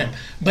heels for him.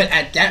 But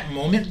at that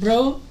moment,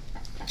 bro,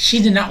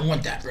 she did not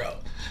want that, bro.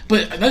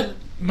 But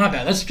my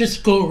bad. Let's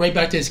just go right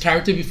back to his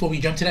character before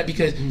we jump to that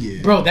because,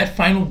 bro, that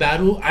final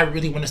battle, I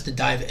really want us to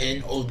dive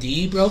in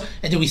OD, bro.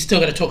 And then we still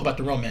got to talk about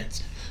the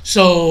romance.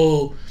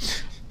 So,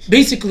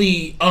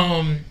 basically,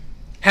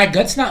 had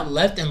Guts not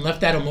left and left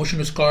that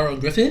emotional scar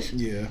on Griffith,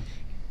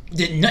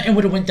 nothing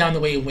would have went down the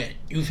way it went.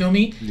 You feel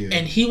me? Yeah.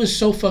 And he was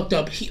so fucked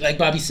up. Like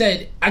Bobby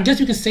said, I guess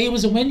you could say it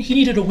was a win. He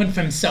needed a win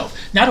for himself,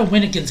 not a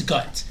win against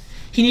Guts.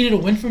 He needed a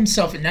win for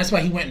himself, and that's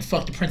why he went and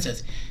fucked the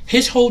princess.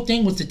 His whole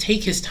thing was to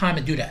take his time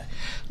and do that.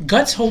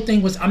 Guts' whole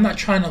thing was, I'm not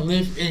trying to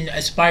live and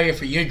aspire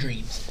for your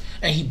dreams.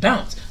 And he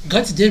bounced.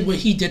 Guts did what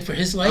he did for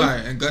his life.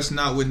 Alright, and Guts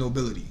not with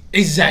nobility.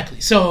 Exactly.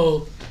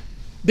 So,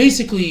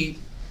 basically,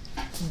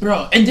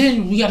 bro, and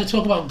then we got to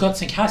talk about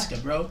Guts and Casca,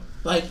 bro.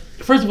 Like,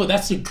 first of all,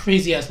 that's a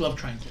crazy-ass love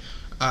triangle.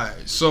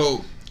 Alright,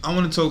 so I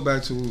want to talk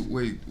back to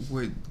with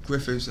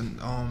Griffiths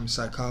and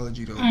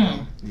psychology, though,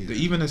 bro. Yeah.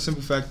 Even the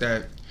simple fact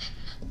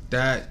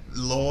that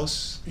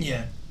loss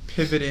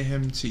pivoted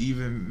him to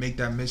even make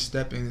that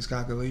misstep in his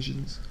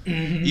calculations.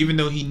 Mm-hmm. Even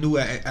though he knew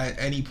at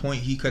any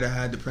point he could have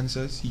had the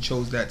princess, he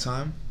chose that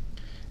time.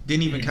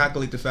 Didn't even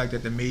calculate the fact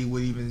that the maid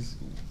would even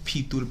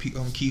peep through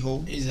the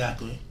keyhole.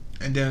 Exactly.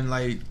 And then,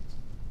 like,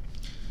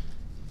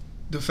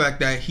 the fact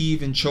that he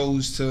even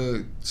chose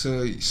to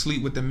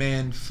sleep with the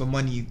man for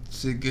money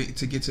to get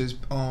to his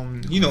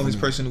his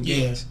personal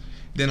gains.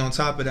 Then on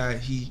top of that,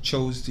 he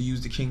chose to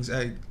use the king's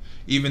egg,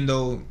 even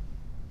though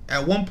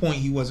at one point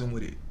he wasn't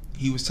with it.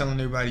 He was telling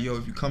everybody, "Yo,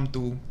 if you come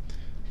through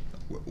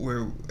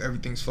where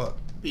everything's fucked,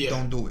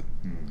 don't do it.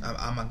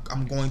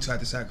 I'm going to have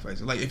to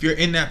sacrifice it." Like, if you're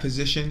in that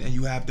position and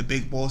you have the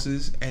big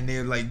bosses and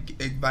they're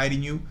like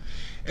inviting you,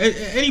 at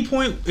any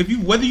point,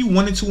 whether you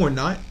wanted to or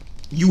not,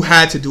 you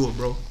had to do it,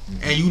 bro.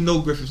 And you know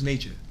Griffith's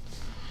nature,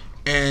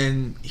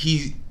 and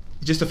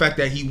just the fact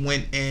that he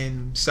went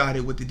and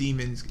sided with the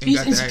demons. And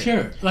he's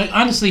insecure. Like,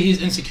 honestly,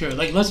 he's insecure.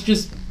 Like,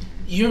 he's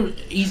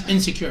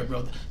insecure,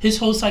 bro. His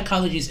whole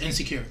psychology is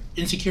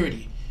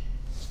insecurity,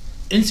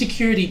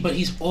 but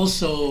he's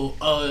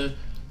also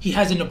he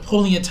has a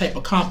Napoleon type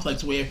of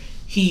complex where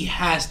he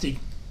has to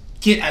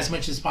get as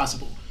much as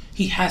possible.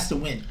 He has to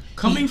win.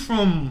 Coming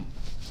from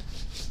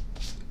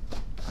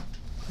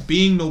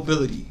being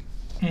nobility,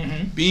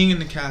 being in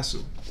the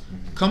castle,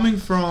 coming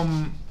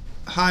from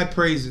high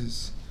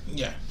praises,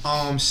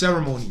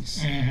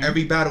 ceremonies,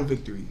 every battle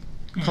victory,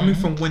 coming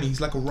from winning,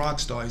 he's like a rock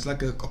star. He's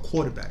like a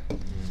quarterback,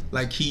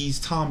 like he's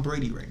Tom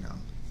Brady right now.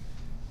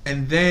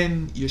 And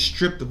then you're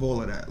stripped of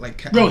all of that,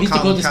 like bro, he's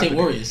Colin the Golden State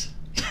Warriors.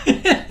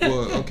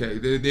 Well, okay,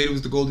 it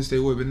was the Golden State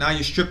Warriors, but now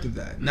you're stripped of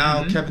that.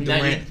 Now Kevin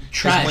Durant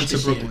just went to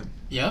Brooklyn.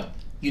 Yep,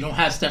 you don't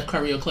have Steph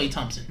Curry or Klay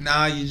Thompson.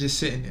 Now you're just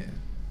sitting there.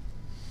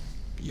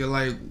 You're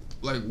like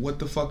what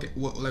the fuck?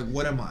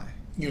 What am I?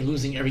 You're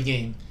losing every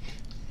game.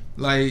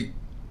 Like,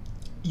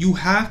 you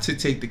have to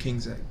take the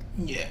king's egg.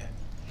 Yeah.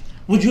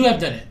 Would you have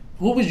done it?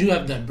 What would you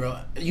have done, bro?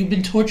 You've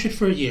been tortured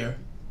for a year.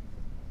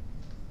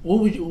 What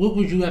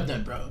would you have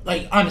done, bro?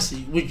 Like,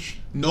 honestly,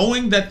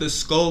 knowing that the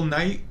Skull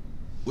Knight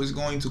was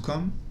going to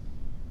come,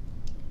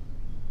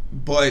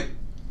 but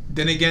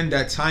then again,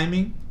 that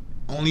timing,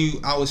 and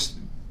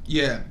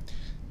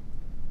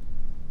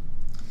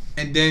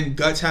then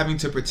Guts having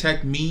to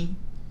protect me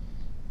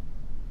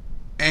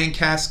and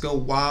Casca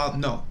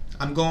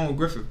I'm going with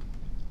Griffith.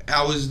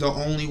 That was the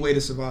only way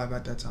to survive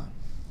at that time.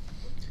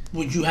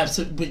 Would you have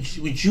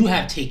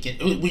taken,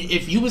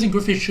 if you was in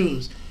Griffith's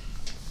shoes,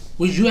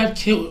 would you have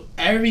killed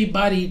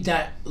everybody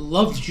that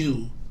loved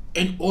you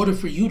in order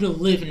for you to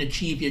live and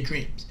achieve your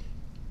dreams?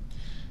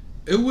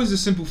 It was a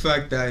simple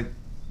fact that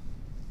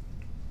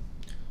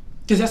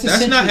that's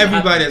not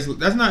everybody that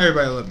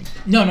loved me.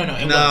 No.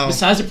 Now,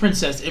 besides the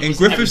princess, in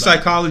Griffith's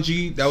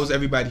psychology, that was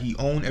everybody he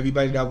owned.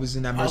 Everybody that was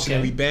in that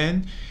mercenary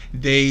band,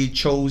 they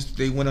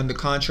went under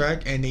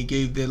contract and they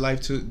gave their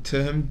life to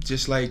him,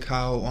 just like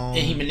how. And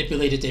he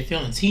manipulated their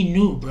feelings. He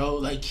knew, bro.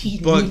 Like,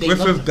 But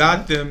Griffith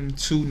got them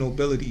to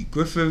nobility.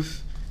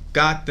 Griffith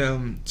got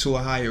them to a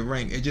higher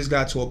rank. It just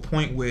got to a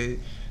point where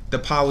the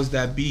powers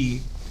that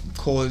be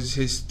caused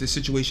the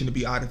situation to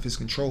be out of his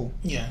control.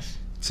 Yes.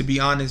 To be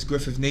honest,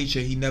 Griffith nature,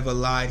 he never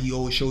lied. He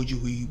always showed you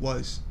who he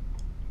was.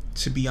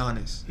 To be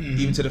honest,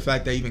 even to the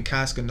fact that even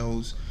Casca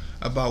knows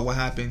about what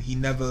happened. He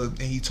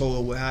told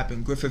her what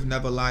happened. Griffith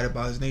never lied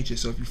about his nature.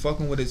 So if you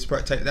fucking with his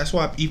that's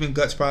why even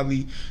Guts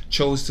probably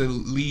chose to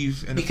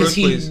leave in the first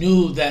place. Because he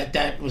knew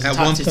that was at a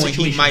toxic one point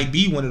situation. he might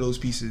be one of those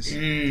pieces.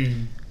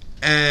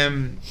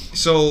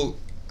 So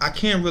I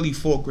can't really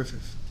fault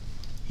Griffith.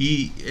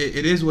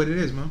 It is what it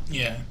is, man.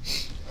 Yeah.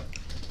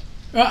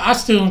 I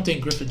still don't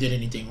think Griffith did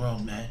anything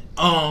wrong, man.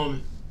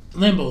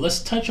 Lambo,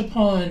 let's touch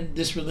upon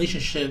this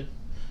relationship,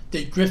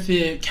 the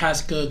Griffith,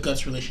 Casca,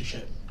 Guts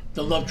relationship,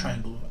 the love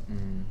triangle.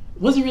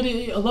 Was it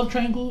really a love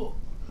triangle?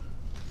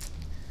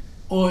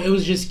 Or it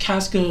was just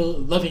Casca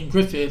loving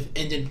Griffith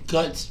and then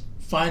Guts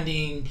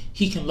finding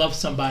he can love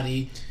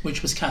somebody,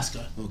 which was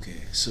Casca.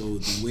 Okay, so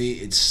the way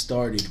it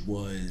started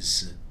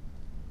was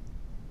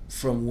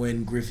from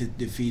when Griffith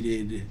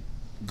defeated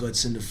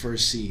Guts in the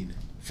first scene,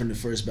 from the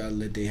first battle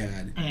that they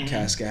had.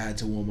 Casca had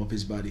to warm up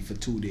his body for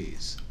 2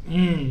 days.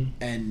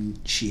 And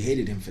she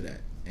hated him for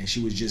that. And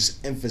she was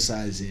just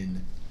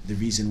emphasizing the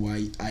reason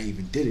why I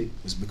even did it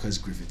was because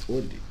Griffith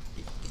ordered it.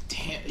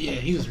 Damn, yeah,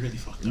 he was really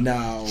fucked up.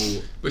 Now,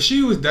 but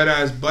she was butt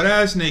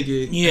ass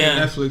naked in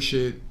Netflix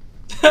shit.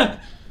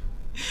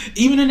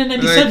 Even in the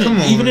 97,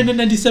 like, even in the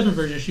 97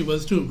 version, she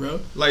was too, bro.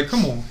 Like,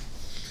 come on.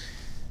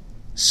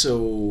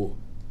 So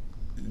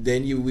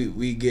then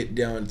we get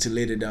down to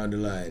later down the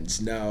lines.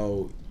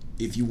 Now,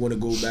 if you want to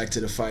go back to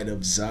the fight of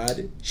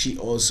Zod, she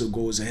also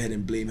goes ahead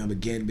and blame him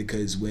again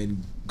because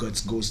when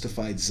Guts goes to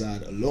fight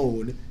Zod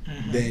alone,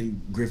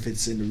 then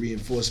Griffiths and the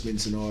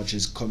reinforcements and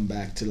archers come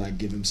back to like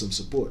give him some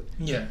support.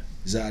 Yeah.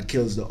 Zod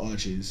kills the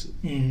archers,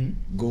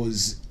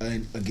 goes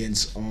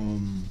against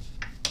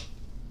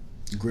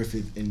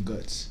Griffith and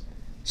Guts.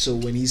 So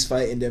when he's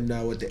fighting them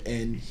now at the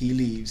end, he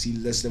leaves. He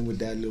lets them with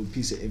that little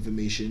piece of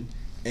information,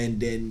 and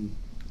then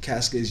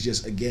Casca is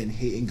just again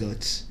hating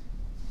Guts.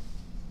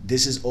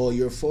 This is all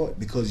your fault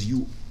because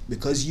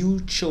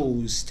you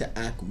chose to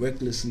act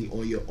recklessly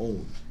on your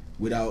own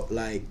without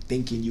like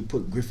thinking you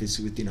put Griffiths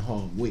within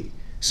harm's way.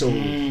 So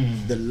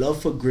the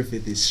love for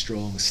Griffith is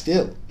strong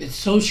still. It's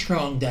so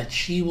strong that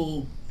she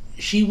will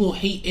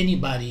hate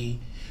anybody.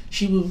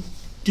 She will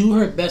do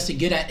her best to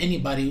get at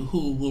anybody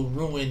who will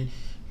ruin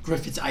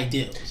Griffith's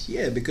ideals.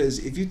 Yeah, because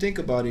if you think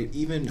about it,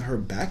 even her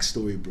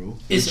backstory, bro,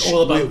 it's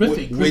all about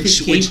Griffith.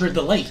 Griffith gave her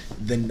the light.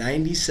 The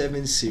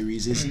 97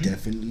 series is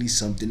definitely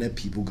something that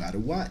people gotta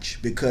watch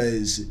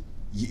because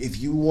if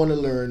you want to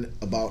learn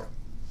about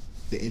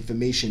the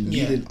information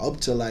leading up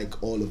to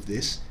like all of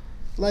this,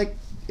 like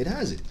it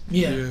has it.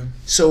 Yeah.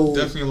 So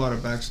definitely a lot of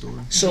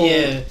backstory. So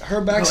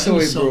her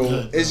backstory, so bro,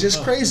 good, is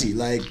just crazy.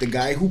 Like the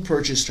guy who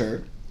purchased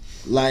her,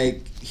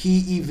 like he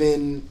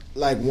even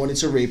like wanted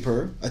to rape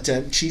her.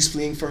 She's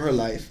fleeing for her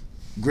life.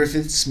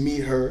 Griffiths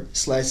meet her,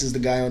 slices the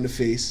guy on the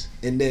face,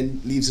 and then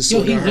leaves a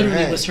sword in her hand. He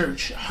literally was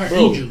her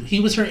angel.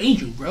 He was her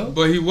angel, bro.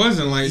 But he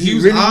wasn't like he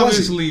really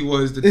obviously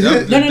was the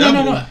devil.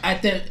 No.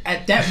 At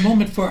that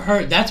moment for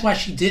her, that's why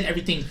she did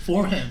everything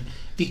for him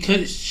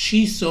because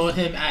she saw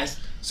him as.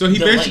 So he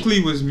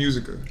basically was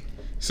Musica.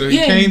 So he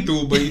came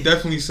through, but he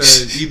definitely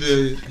said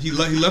either he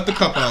left the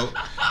cup out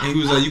and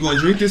he was like, "You gonna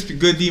drink this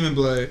good demon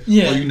blood, or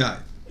you not?"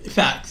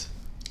 Fact.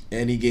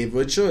 And he gave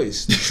her a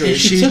choice. And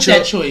she took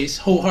that choice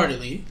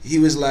wholeheartedly. He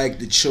was like,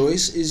 "The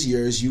choice is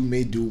yours. You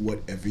may do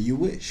whatever you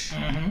wish."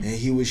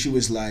 And she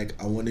was like,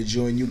 "I want to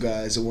join you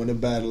guys. I want to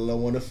battle. I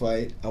want to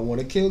fight. I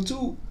want to kill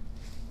too."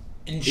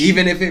 And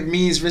even if it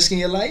means risking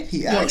your life,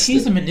 he asked.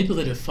 He's a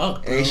manipulative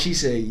fuck, bro. And she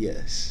said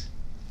yes.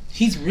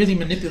 He's really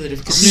manipulative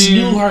because he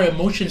knew her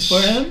emotions for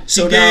him.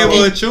 So he gave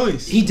her a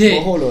choice. He did.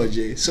 Well, hold on,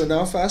 Jay. So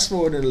now fast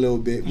forward a little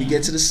bit. We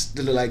get to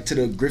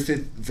the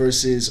Griffith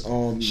versus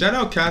Shout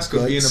out Casca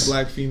Guts. Being a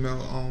black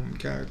female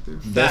character.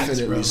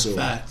 Definitely so.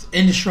 Fact.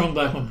 And the strong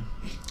black woman.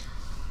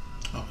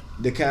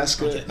 The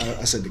Casca.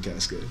 I said the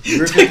Casca.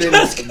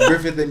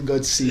 Griffith and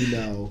Guts see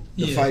now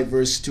the fight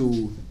versus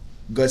 2.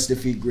 Guts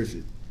defeat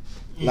Griffith.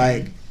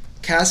 Like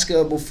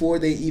Casca before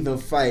they even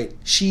fight,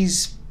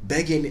 she's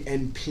begging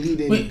and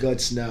pleading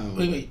Guts now.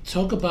 Wait.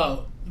 Talk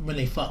about when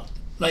they fucked.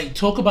 Like,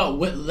 talk about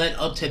what led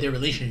up to their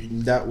relationship.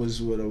 That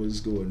was what I was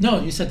going. No,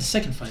 you said the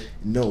second fight.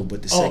 No,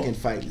 but the second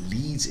fight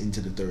leads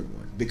into the third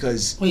one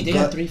because. Wait, they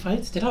got 3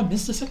 fights? Did I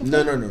miss the second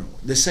fight? No.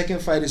 The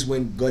second fight is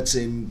when Guts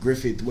and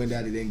Griffith went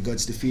at it and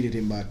Guts defeated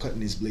him by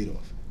cutting his blade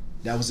off.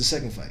 That was the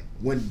second fight.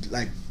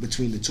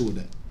 Between the two of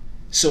them.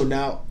 So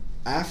now.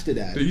 After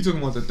that, you talking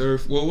about the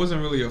third? Well, it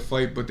wasn't really a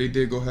fight, but they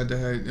did go head to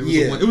head.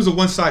 It was a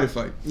one-sided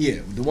fight.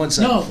 Yeah, the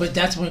one-sided. No, but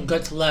that's when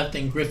Guts left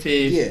and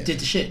Griffith did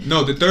the shit.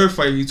 No, the third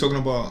fight you talking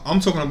about? I'm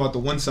talking about the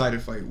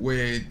one-sided fight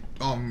where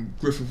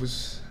Griffith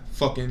was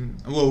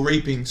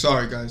raping.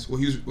 Sorry guys,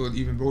 he was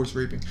even worse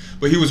raping,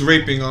 but he was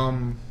raping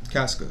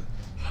Casca.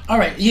 All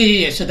right,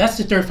 yeah. So that's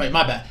the third fight.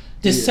 My bad.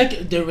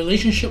 The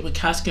relationship with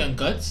Casca and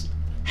Guts,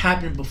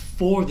 happened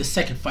before the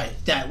second fight.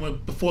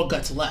 Before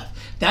Guts left.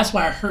 That's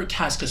why I hurt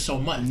Casca so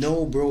much.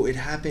 No, bro, it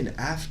happened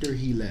after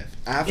he left.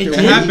 After It when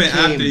happened he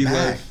came after he back,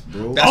 left.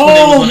 bro. That's when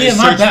they was on their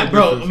my search bad, for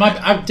bro. Griffith.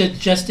 I've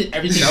digested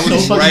everything That so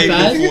was fucking right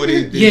fast. before they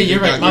Yeah, you're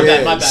right. My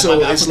bad. I it's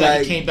forgot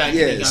like he came back. and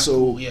they got so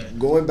cool. Yeah.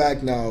 going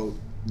back now,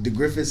 the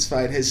Griffiths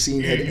fight had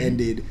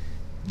ended.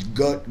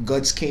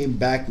 Guts came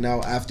back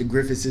now after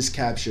Griffiths is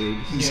captured.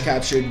 He's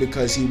captured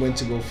because he went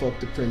to go fuck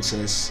the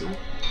princess.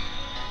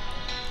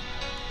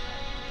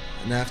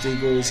 And after he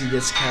goes, he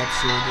gets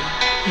captured.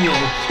 Yeah.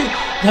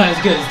 No,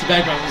 it's good. It's the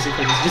background music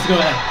for this. Just go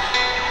ahead.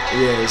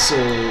 Yeah, so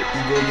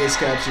he gets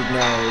captured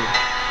now.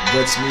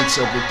 Guts meets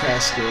up with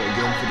Casca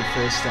again for the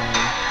first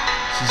time.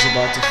 She's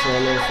about to fall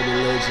off of the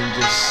ledge and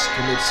just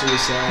commit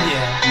suicide.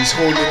 Yeah. He's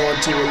holding on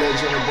to a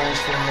ledge on a branch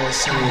for her,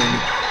 saying,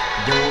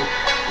 "Don't,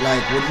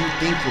 like, what are you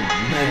thinking?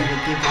 You're not even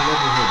thinking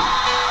level-headed."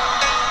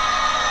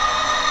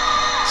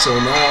 So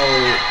now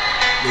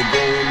they're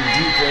going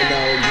deeper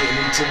now,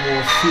 getting into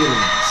more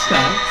feelings.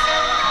 Facts.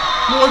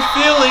 More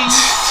feelings.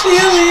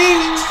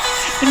 Feelings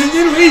in the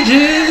Middle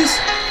Ages.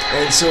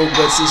 And so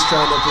Guts is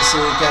trying to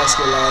persuade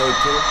Casca, like,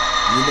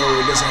 you know,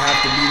 it doesn't have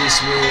to be this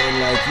way, and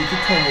like, you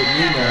can come with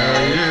me now.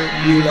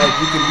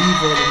 We can leave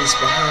all of this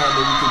behind,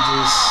 and we can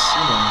just,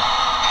 you know.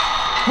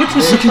 Which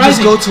was We can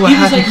surprising. just go to a he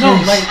was happy like, no,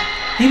 place.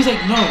 he was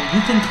like, no,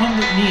 you can come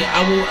with me.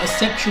 I will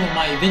accept you on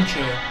my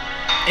adventure,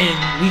 and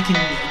we can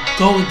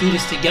go and do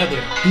this together.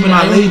 Be but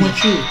my I only lady. want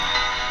you.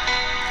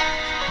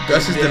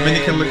 Gus is Yeah,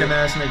 Dominican looking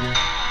yeah. ass nigga.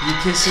 He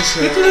kisses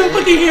her. You didn't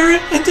fucking hear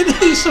it, and then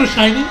he's so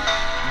shiny.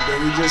 Then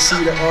you just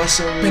see the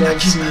awesome Then I love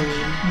keep scene.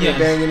 my- They're Yes.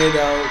 banging it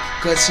out.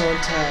 Guts on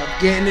top.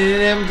 Getting into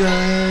them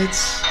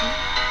guts.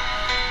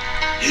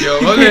 Yo,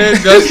 okay,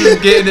 Gus is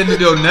getting into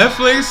your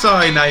Netflix.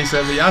 Sorry,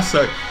 97, y'all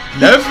suck.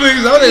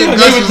 Netflix, Yeah, they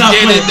Gus was was not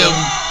getting playing, into bro.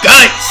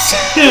 guts.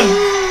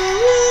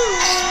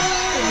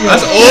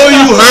 That's all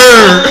you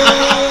heard.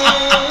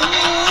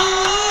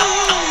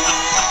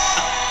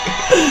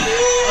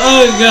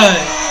 Oh god.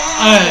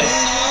 Alright.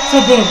 So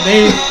boom,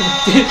 they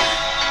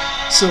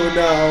So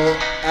now,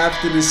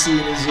 after the scene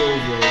is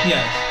over,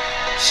 yeah.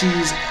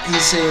 he's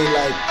saying,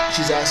 like,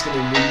 she's asking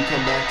him, will you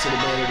come back to the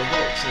Band of the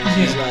Hawks? And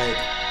she's Yeah. like,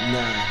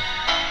 nah.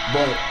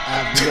 But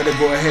I'm gonna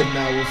go ahead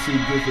now and free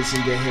Griffiths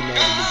and get him out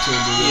of the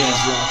chamber where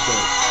he's locked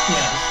up.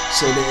 Yeah.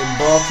 So they're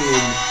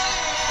embarking,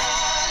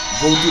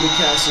 go through the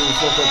castle,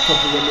 fuck up a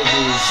couple of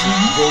niggas,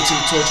 go to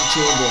the torture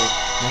chamber.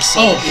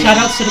 Oh, shout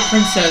out to the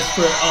princess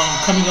for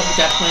coming up with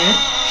that plan.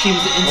 She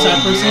was the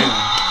inside person.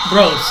 Yeah.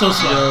 Bro, so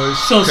smart. Yo,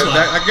 So 'cause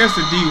smart. I guess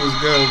the D was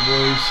good,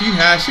 boy.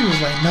 She was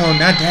like, no,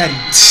 not daddy.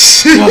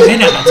 Yo, they're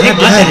not gonna take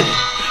my daddy.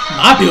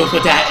 My beautiful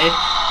daddy.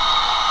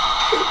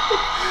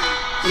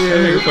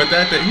 That nigga put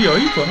that thing. Yo,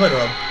 he put her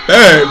to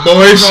bed,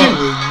 boy. She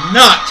was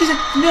not. She's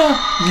like, no,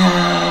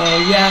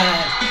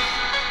 yeah.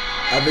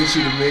 I bet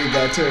you the maid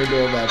got turned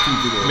on by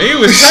people though. Me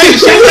was tight.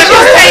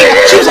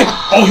 She was like,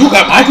 oh, you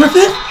got my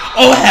Griffith?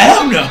 Oh,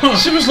 hell no.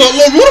 She was like,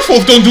 Lord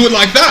Rutherford don't do it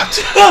like that.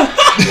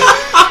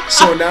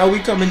 So now we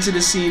come into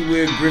the scene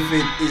where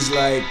Griffith is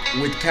like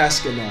with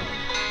Casca now.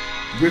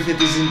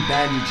 Griffith is in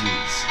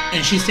bandages.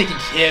 And she's taking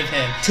care of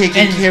him.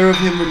 Taking care of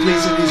him,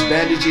 replacing his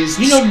bandages.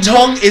 You know, His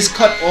tongue is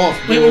cut off,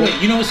 bro.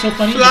 Wait. You know what's so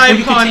funny? Fly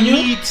Before upon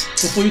you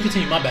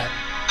continue, meat. my bad.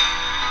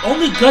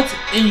 Only Guts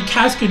and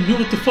Casca knew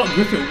what the fuck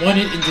Griffith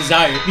wanted and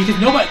desired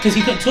because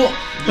he couldn't talk.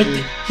 But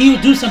he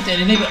would do something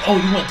and they'd be like, oh,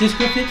 you want this,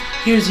 Griffith?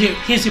 Here's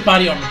your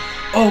body armor.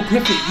 Oh,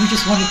 Griffith, you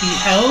just want to be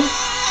held?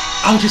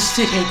 I'll just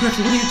sit here.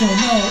 Griffith, what are you doing?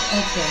 No,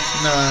 okay.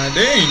 Nah,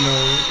 they ain't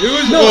know. It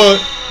was No.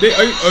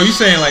 are you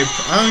saying like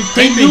I don't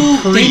They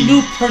think they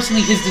knew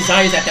personally his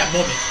desires at that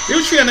moment. They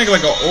would treat that nigga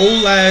like an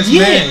old ass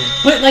Yeah, man.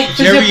 but like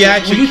for example,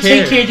 Geriatric when you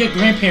take care. care of your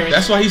grandparents,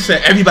 That's why he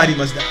said everybody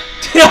must die.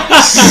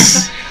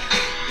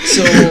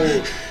 So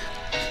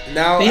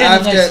now They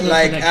had a nice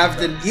little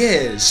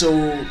connection,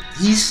 so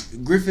he's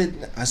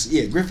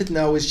Griffith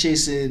now is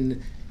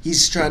chasing.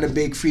 He's trying to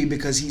break free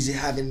because he's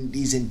having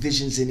these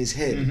visions in his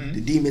head. Mhm. The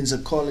demons are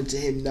calling to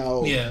him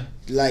now, Yeah.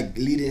 like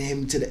leading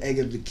him to the egg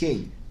of the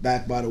king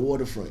back by the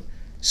waterfront.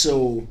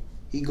 So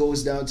he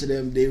goes down to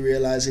them. They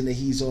realizing that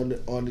he's on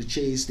the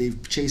chase. They're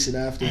chasing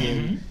after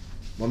him.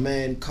 My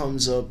man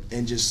comes up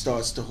and just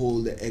starts to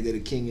hold the egg of the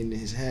king in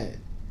his hand.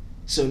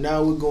 So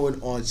now we're going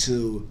on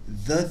to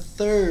the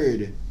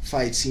third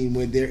fight scene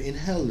where they're in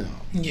hell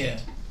now. Yeah.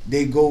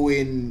 They go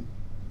in,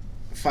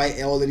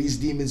 fight all of these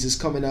demons is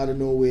coming out of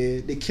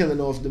nowhere. They're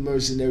killing off the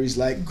mercenaries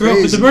like Bro,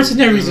 crazy. but the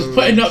mercenaries was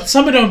putting up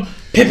some of them.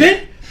 Pippin?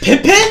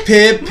 Pip.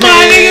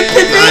 My nigga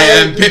Pippin? I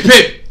am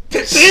Pippin.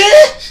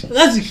 Pippin?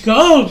 Let's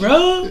go,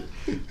 bro.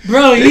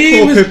 Bro, They he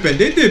called was. Pippin.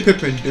 They did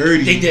Pippin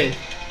dirty.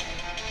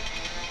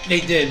 They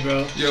did,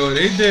 bro. Yo,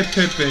 they did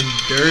Pippin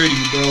dirty,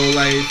 bro.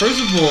 Like, first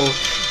of all,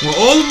 when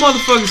all the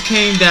motherfuckers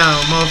came down,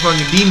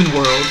 motherfucking Demon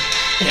World,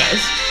 Yes.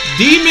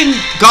 Demon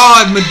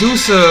God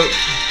Medusa,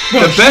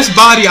 Bro, the best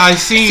body I've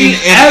seen in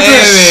ever.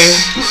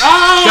 anime.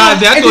 God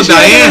damn, I And thought did you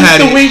ever Diane notice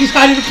had the it. wings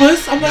hiding the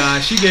puss? I'm like, Nah,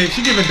 she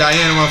giving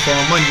Diane a run for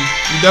her money.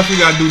 You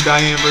definitely gotta do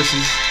Diane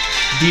versus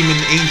Demon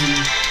Angel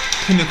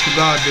pinnacle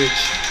god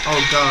bitch. Oh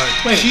god.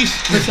 Wait, She's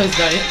this says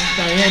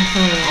Diane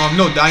from.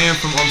 no, Diane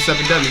from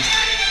Seven Deadly.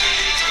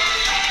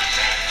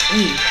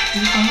 Wait,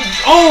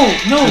 oh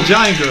no! The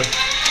giant girl.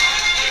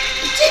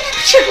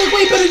 Chick look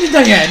way better than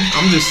Diane.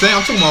 I'm just saying.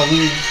 I'm talking about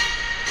who.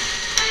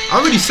 I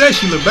already said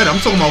she looked better. I'm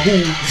talking about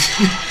who.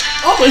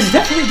 Oh, it's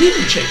definitely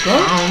Demon Chick, bro.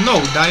 I don't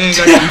know. Diane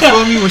got, you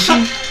feel me? When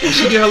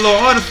she get her little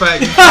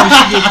artifact, you feel me?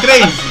 She get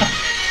crazy.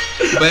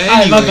 But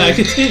Alright, my anyway, bad,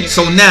 continue.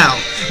 so now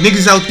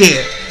niggas out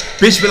there,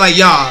 bitch be like,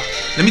 y'all.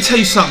 Let me tell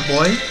you something,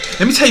 boy.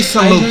 Let me tell you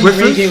something, little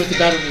Griffin. With the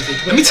battle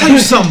music, Let me tell you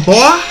something,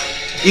 boy.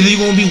 Either you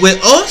gonna be with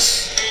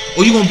us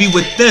or you gonna be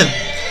with them.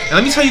 And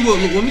let me tell you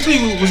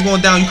what's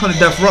going down. You come to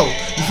death row.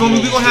 You feel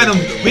me? We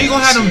ain't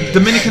gonna have them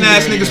Dominican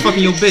ass niggas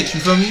fucking your bitch.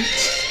 You feel me?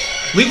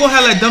 We ain't gonna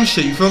have that dumb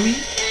shit. You feel me?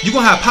 You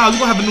gonna have power. You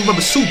gonna have a new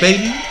rubber suit,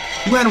 baby.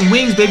 You gonna have them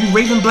wings, baby.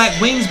 Raven black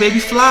wings, baby.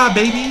 Fly,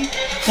 baby.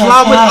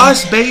 Fly with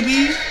us,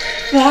 baby.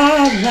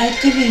 Fly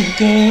like an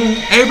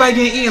eagle. Everybody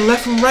getting eaten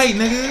left and right,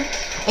 nigga.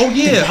 Oh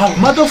yeah, How-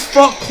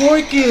 motherfuck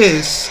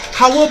Corcus.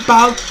 How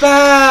about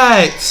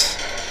that?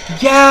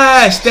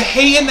 Yes, the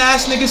hating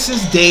ass nigga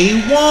since day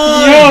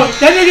one. Yo,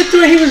 that nigga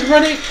threw he was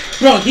running.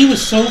 Bro, he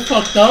was so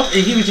fucked up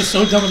and he was just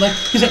so dumb with like,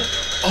 he's like,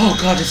 oh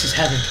god, this is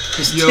heaven.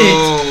 His Yo.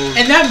 tits.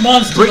 And that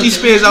monster. Britney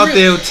looked Spears out real-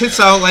 there with tits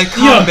out like,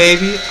 come Yo.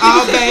 baby.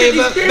 Oh, said Britney baby,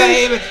 Spears?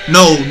 baby.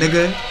 No,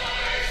 nigga.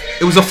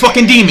 It was a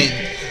fucking demon.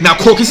 Now,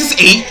 Corcus is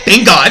 8,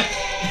 thank God.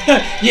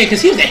 Yeah,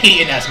 because he was a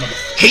hating ass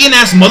motherfucker. Hating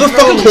ass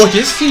motherfucking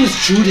Corcus. He was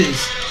Judas.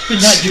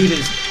 But not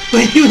Judas.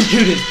 But he was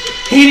Judas.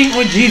 Hating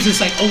on Jesus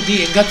like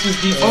OD and guts was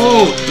Jesus.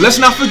 Oh, let's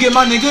not forget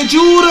my nigga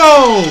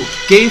Judo.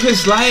 Gave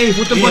his life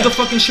with the Yeah.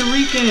 motherfucking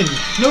shuriken.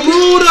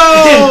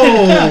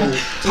 Naruto.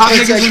 Top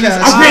niggas in this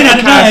I ran out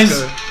of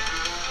knives. Casca.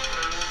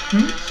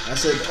 I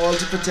said all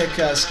to protect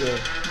Casca.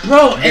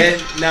 Bro, Then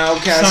and now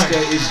Casca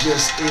Sorry. is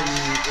just in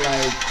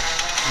like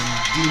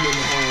demon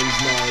hands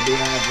now. They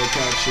have her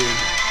captured.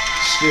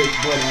 Straight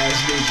butt ass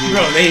nigga.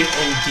 bro, they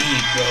OD,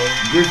 bro.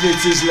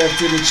 Griffiths is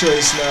left to the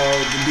choice now.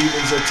 The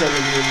demons are telling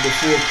him the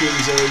 4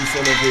 kings are in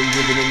front of him,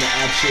 giving him the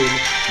option.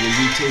 Will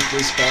you take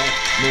this back?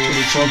 Knowing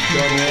that you've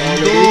done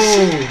all of this?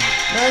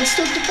 Man,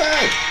 took the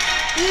back.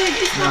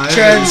 Nah,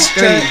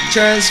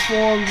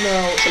 Transformed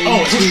now.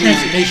 Oh, his into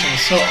transformation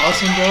was so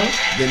awesome, bro.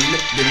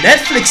 the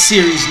Netflix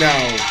series now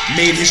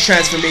made his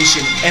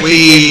transformation epic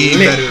Way and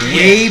lit. better.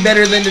 Way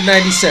better than the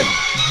 97.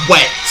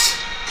 Wet.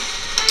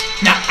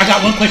 Now, I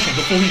got one question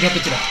before we jump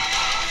into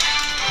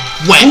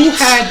that. Wet. Who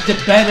had the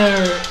better,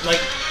 like,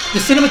 the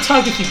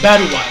cinematography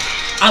battle-wise?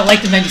 I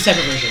like the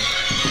 97 version.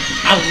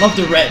 I love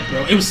the red,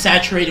 bro. It was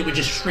saturated with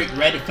just straight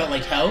red. It felt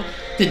like hell.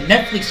 The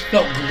Netflix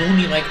felt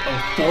gloomy like a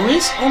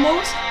forest,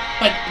 almost.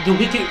 Like, the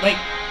wicked, like,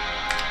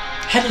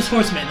 Headless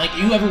Horseman. Like,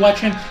 you ever watch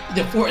him?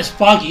 The forest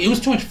foggy. It was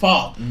too much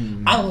fog.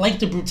 I like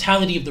the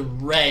brutality of the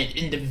red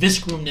and the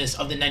visceralness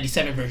of the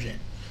 97 version.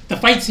 The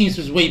fight scenes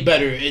was way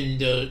better in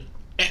the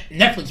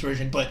Netflix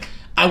version, but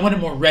I wanted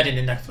more red in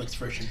the Netflix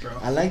version, bro.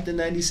 I like the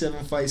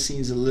 97 fight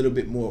scenes a little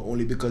bit more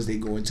only because they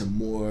go into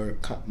more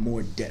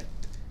depth.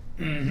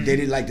 They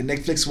did like the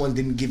Netflix one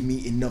didn't give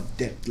me enough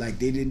depth. Like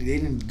they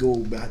didn't go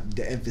about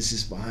the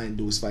emphasis behind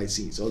those fight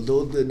scenes.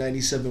 Although the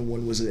 97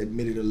 one was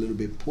admitted a little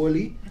bit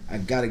poorly, I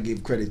gotta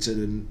give credit to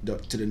the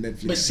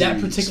Netflix. But series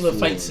that particular for-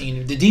 fight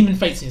scene, the demon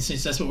fight scene,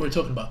 since that's what we're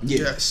talking about,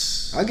 yeah.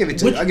 Yes. I'll give it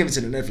to Which- the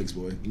Netflix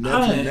boy.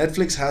 Alright.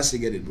 Netflix has to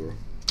get it, bro.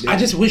 I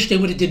just wish they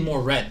would have did more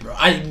red, bro.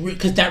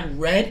 Because that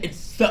red, it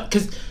felt,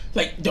 because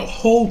like the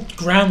whole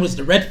ground was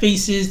the red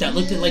faces that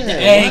looked like the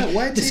egg.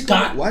 Why the take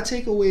sky. away, why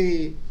take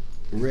away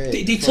red?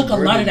 They from took a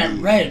lot of that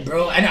Burgundy? red,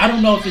 bro, and I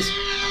don't know if it's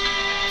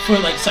for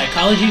like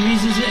psychology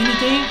reasons or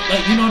anything.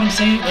 Like, you know what I'm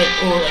saying? Like,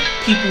 or like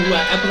people who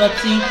have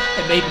epilepsy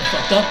and maybe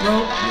fucked up, bro.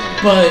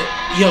 Yeah. But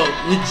yo,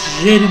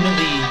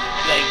 legitimately,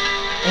 like,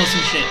 on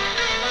some shit.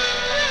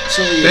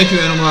 So yeah. Thank you,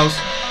 Animal House.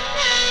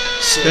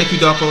 So, Thank you,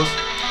 Dark Horse.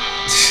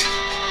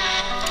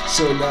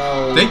 So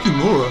now Thank you,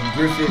 Nora.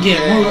 Griffith. Yeah,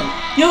 had- more,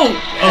 yo,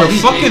 The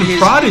he's fucking his-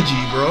 prodigy,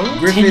 bro.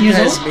 Griffith 10 years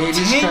has old? made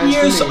his 10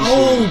 years transformation.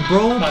 old,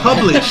 bro. My bad.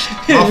 Published.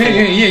 My fault.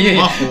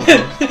 yeah. My fault,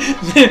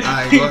 bro.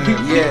 Alright, go ahead.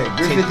 bro. Yeah,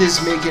 Griffith Take- is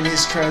making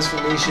his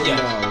transformation Yeah.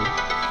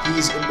 now.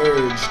 He's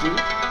emerged.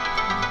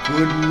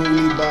 Good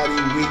newly body,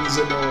 wings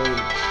and all.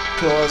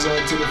 Claws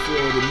onto the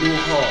floor. The new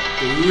hawk.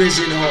 The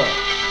risen hawk.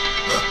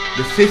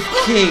 The 5th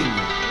king.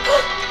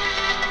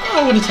 I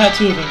want a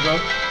tattoo of him, bro.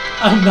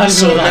 I'm not even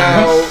So gonna lie,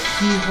 now bro.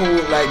 he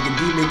hold like the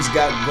demons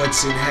got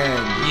guts in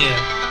hand. Yeah.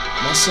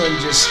 My son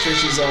just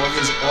stretches out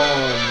his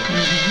arm.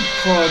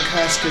 Call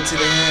Casca to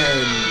the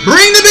hand.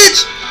 Bring the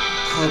bitch!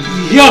 Hug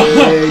Yo.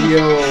 yeah,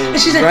 yo. And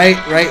she's like-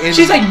 right in.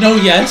 She's like, no,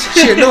 yes.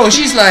 No,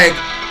 she's like,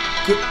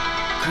 Griffith?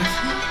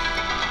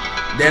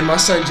 Then my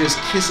son just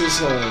kisses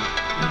her.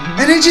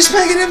 And then just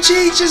smacking them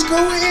cheeks, just go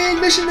in,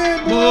 missionary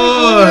boy. Boy,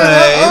 holding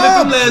her look up.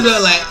 them legs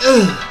up like,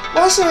 ugh.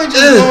 My son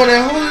just going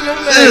there holding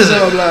them legs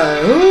up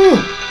like,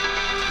 ooh.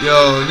 Yo,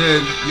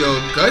 nigga,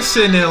 yo, Gus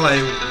sitting there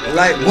like,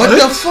 Like, what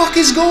the fuck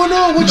is going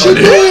on? What you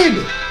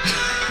doing?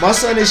 My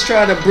son is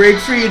trying to break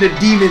free of the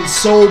demon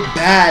so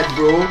bad,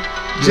 bro.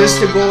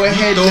 just to go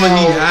ahead He thought now.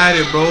 he had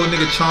it, bro.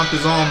 Nigga chomped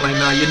his arm like,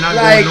 nah, you're not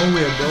Like, going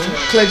nowhere, bro.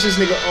 Clench his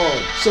nigga arm.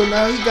 So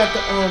now he got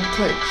the arm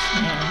clenched.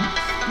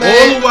 All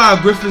Man, the while,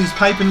 Griffith is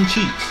piping the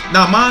cheeks.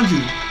 Now, mind you,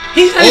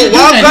 He's not even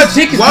doing that. His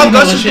dick is while doing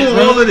all Guts that is shit, doing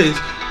bro. all of this,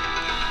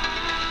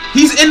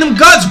 he's in them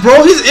guts,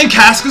 bro. He's in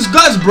Casca's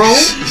guts, bro.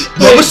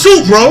 Rubber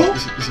suit, bro.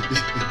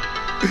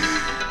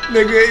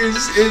 nigga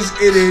is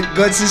in it.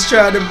 Guts is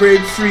trying to break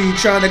free,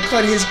 trying to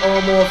cut his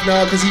arm off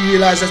now because he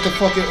realized that's the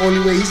fucking only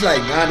way. He's like,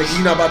 nah, nigga,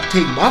 you not about to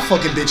take my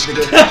fucking bitch,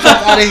 nigga.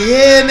 Fuck out of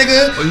here,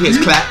 nigga. Oh, he hits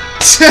clap,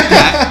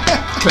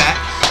 clap, clap.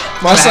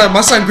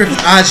 My son Griffin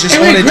eyes just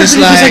Hey, on wait, it, just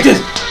Griffin is like, this.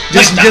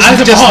 just Like the eyes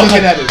of a hawk,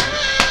 looking like- at it.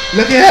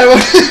 Looking at it.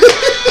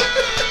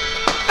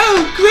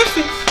 Oh,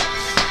 Griffin.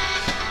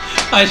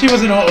 She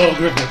wasn't all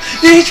Griffin.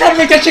 Yeah, he's trying to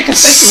make that chick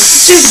consensual.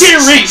 She's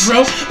getting raped,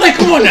 bro. Like,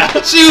 come on now.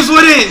 She was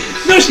with it.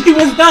 No, she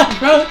was not,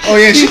 bro. Oh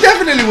yeah, she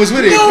definitely was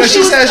with it. No, But she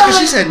was not.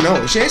 she said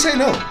no. She ain't say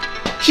no.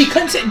 She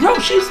couldn't say, bro.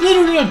 She was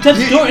literally on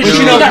death's door. And But she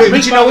you know, got but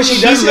raped you know what by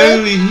she a does? She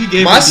literally, he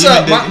gave My her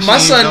son, demon dick and my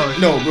she son, ain't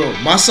know it. no, bro.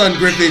 My son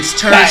Griffiths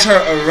turns her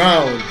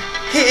around,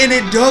 hitting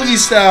it doggy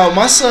style.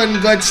 My son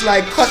Guts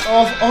like cut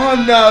off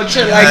arm now, like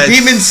Yes.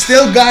 Demon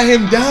still got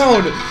him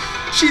down.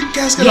 She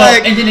Casca Yo,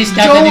 like, and then they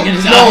stabbed that don't- nigga in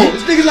his no, eye.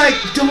 this nigga like,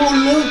 don't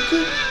look.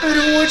 I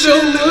don't want you to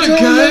Don't look. look,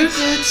 Don't look, guys.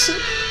 Guts.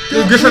 Yo,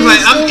 Don't- Griffin like,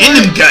 please I'm don't in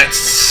look." them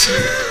guts.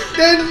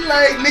 Then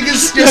like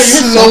niggas Yo, just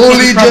you're so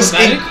slowly fucking just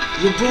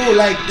problematic. Yo, bro,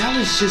 like that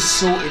was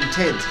just so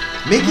intense.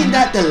 Making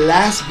that the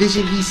last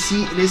vision he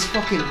see in his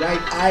fucking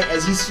right eye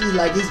as he sees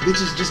like his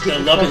bitches just The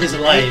getting love of fucked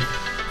his life.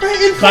 right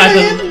in By front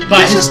of him.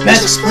 by his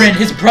best Disrespect. friend,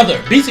 his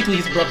brother. Basically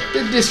his brother.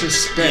 The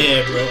disrespect.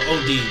 Yeah, bro.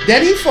 OD.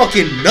 Then he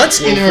fucking nuts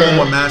in Well, her.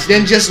 former master.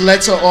 Then just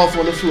lets her off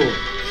on the floor.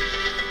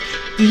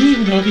 Did you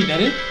even know if he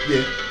nutted?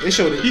 Yeah, they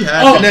showed it. He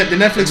had Oh. it. The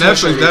Netflix one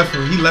showed Netflix it.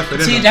 definitely, he left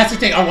it in See, there. that's the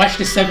thing. I watched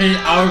the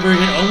 7-hour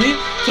version only,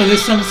 so there's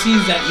some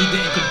scenes that he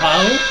didn't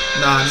compile.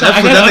 Nah, So I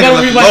Netflix, gotta- that I nigga gotta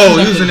left rewatch low.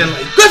 the He was in there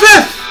Netflix. like,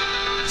 Griffith!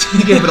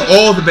 He gave it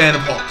all the band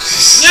of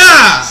Hawks.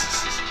 Yeah!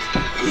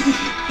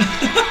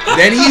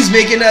 Then he's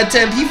making an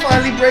attempt. He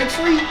finally break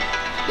free.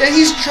 Then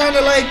he's trying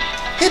to like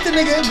hit the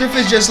nigga.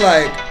 Griffith's just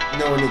like,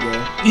 no nigga.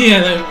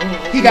 Yeah,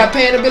 like, He got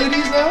paying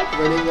abilities now.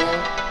 Running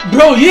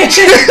bro, yeah.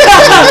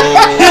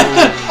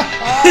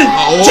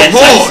 Oh,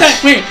 Tensai.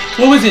 horse. Wait,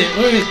 what was it?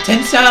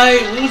 Tensai.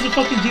 What was the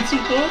fucking jutsu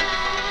called?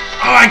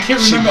 Oh, I can't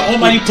remember.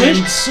 Almighty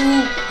Push.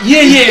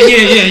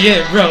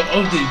 Yeah, bro.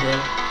 OD, bro.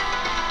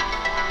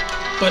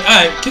 But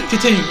alright,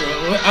 continue,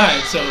 bro.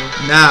 Alright, so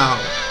Now,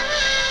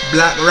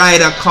 Black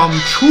Rider come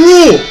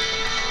true.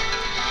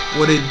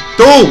 What it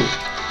do?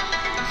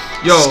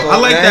 Yo, Skull I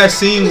like Knight. that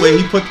scene where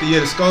he put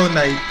the Skull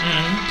Knight,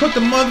 put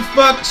the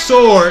motherfucking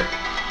sword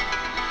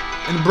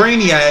in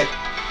Brainiac,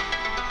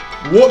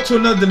 warped to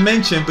another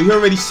dimension, but he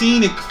already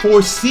seen it,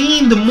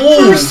 foreseen the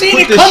move. foreseen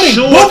put it the coming.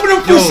 shield- Both of them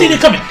yo, foreseen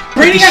it coming.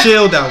 Put the Brainiac.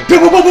 shield out.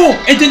 Boom, boom, boom, boom.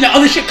 And then the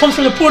other shit comes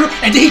from the portal,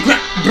 and then he bro.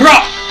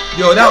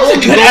 Yo, that was a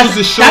only good goes ass-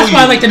 to show that's you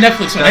why I like the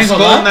Netflix one. I that ain't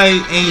gonna Skull lie.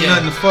 Knight ain't Yeah.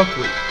 nothing to fuck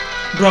with.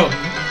 Bro,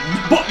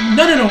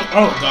 no.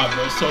 Oh god,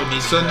 bro, so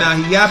amazing. So bro. now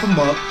he yap him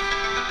up.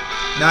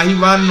 Now he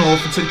running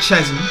off into the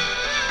chasm.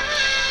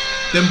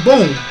 Then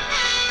boom.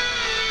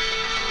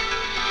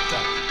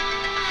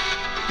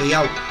 They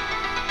out.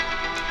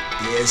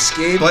 They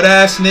escape. Butt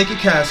ass naked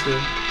Casca.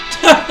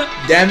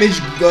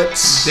 Damaged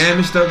guts.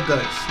 Damaged up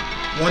guts.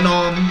 One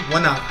arm,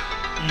 one eye.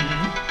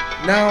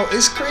 Now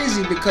it's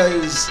crazy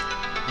because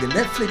the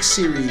Netflix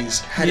series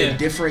had Yeah. a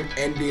different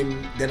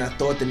ending than I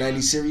thought the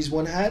 90s series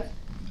one had.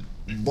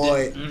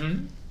 But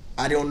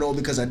I don't know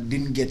because I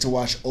didn't get to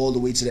watch all the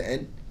way to the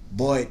end.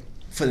 But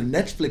for the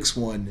Netflix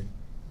one,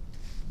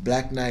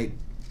 Black Knight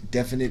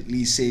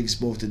definitely saves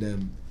both of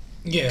them.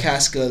 Yeah.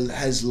 Casca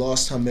has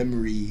lost her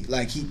memory.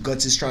 Like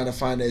Guts is trying to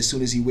find her as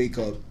soon as he wake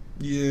up.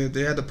 Yeah,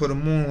 they had to put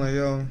him on like,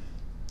 yo,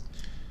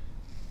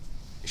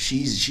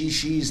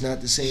 She's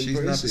not the same she's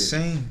person. not the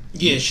same.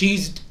 Yeah,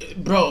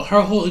 bro,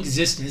 her whole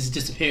existence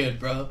disappeared,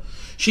 bro.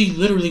 She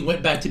literally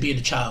went back to being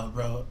a child,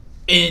 bro.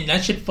 And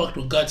that shit fucked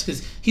with Guts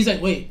because he's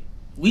like, wait,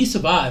 we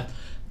survived.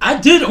 I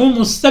did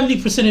almost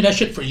 70% of that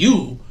shit for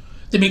you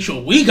to make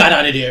sure we got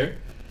out of there.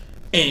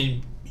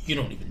 And you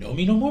don't even know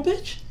me no more,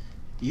 bitch?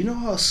 You know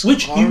how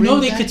Which, you know,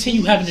 they that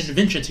continue is? having an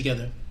adventure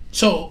together.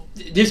 So,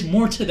 there's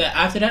more to that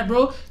after that,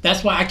 bro.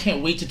 That's why I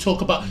can't wait to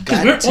talk about...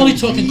 Because Got we're only to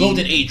talking read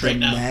Golden Age the right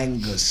now.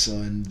 manga,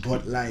 son.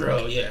 But like...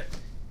 Bro, yeah.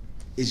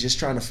 It's just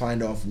trying to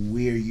find off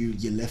where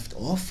you left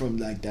off from,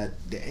 like that,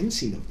 the end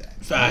scene of that.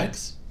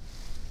 Facts.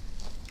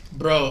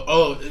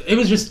 Bro, it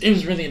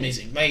was really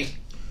amazing. Like,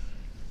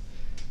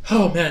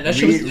 oh man, that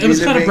shit was, it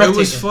was kind of Reliving- breathtaking. It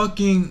was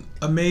fucking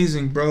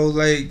amazing, bro.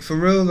 Like, for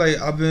real, like,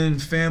 I've been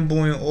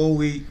fanboying all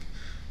week.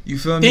 You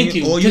feel me? Thank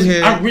you. All you 'cause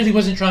hear... I really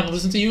wasn't trying to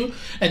listen to you,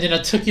 and then I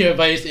took your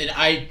advice, and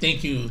I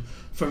thank you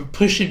for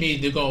pushing me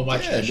to go and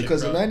watch Yeah, that shit,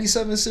 because bro. the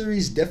 97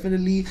 series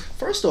definitely...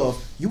 First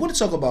off, you want to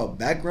talk about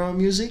background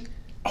music?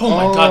 Oh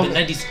my god, the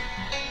 90s.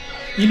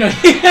 You know,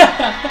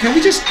 Can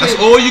we just... That's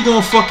all you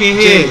gonna fucking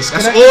hear. James,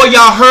 That's can I- all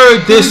y'all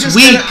heard can we this just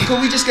week.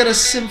 Can we just get a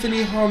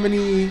symphony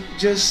harmony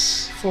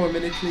just for a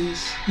minute,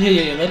 please?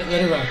 yeah. Let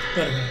it rock.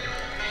 Let it rock.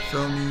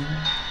 Feel me?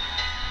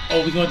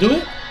 Oh, we gonna do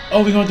it?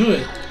 Oh, we gonna do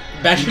it.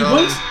 Backstreet You know,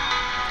 Boys?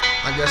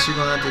 I guess you're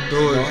gonna have to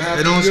do it. Don't have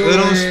It to don't. do It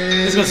don't.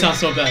 It's gonna sound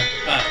so bad.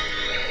 Alright.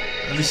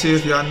 Let me see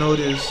if y'all know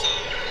this.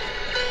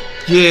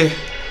 Yeah,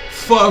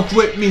 fuck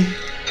with me.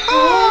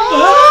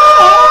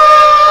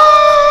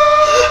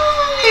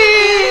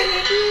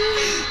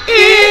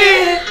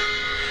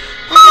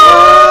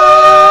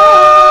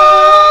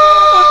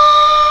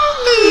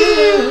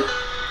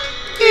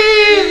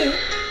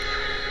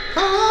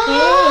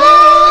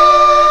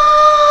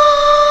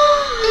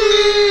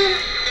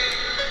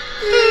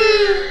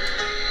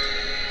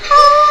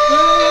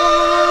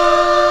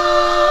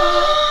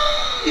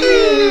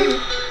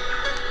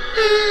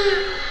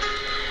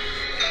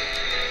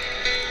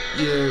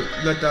 Yeah,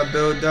 let that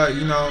build up.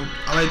 You know,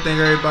 I like to thank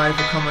everybody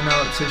for coming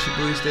out to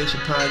Shibuya Station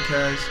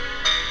Podcast.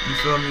 You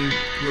feel me?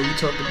 Where we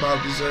talked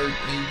about Berserk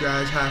and you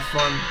guys have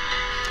fun.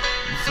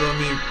 You feel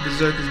me?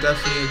 Berserk is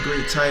definitely a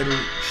great title.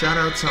 Shout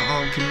out to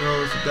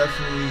Kimura for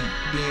definitely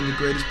being the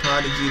greatest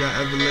prodigy that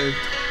ever lived.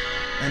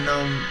 And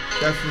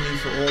definitely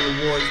for all the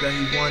awards that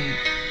he won.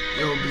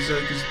 Yo,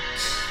 Berserk is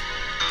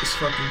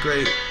fucking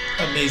great.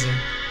 Amazing.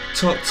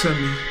 Talk to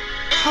me.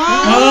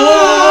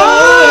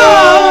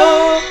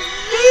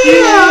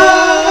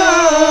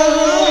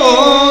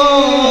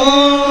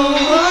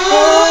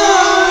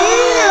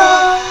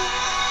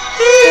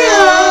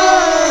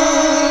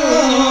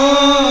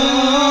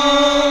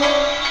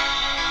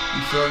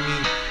 You feel me?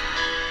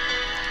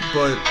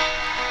 But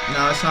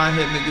now it's time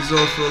to hit niggas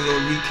off for a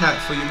little recap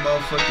for your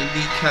motherfucking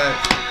recap.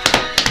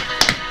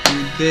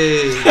 You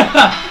did.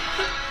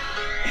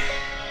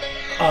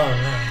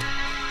 Alright.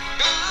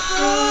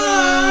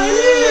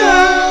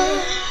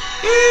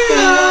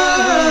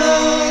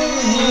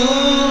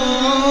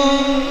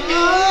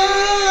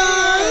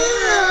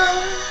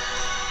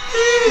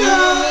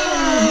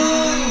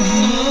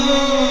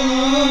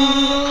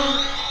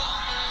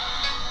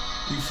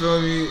 You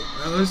feel me?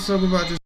 Now let's talk about this.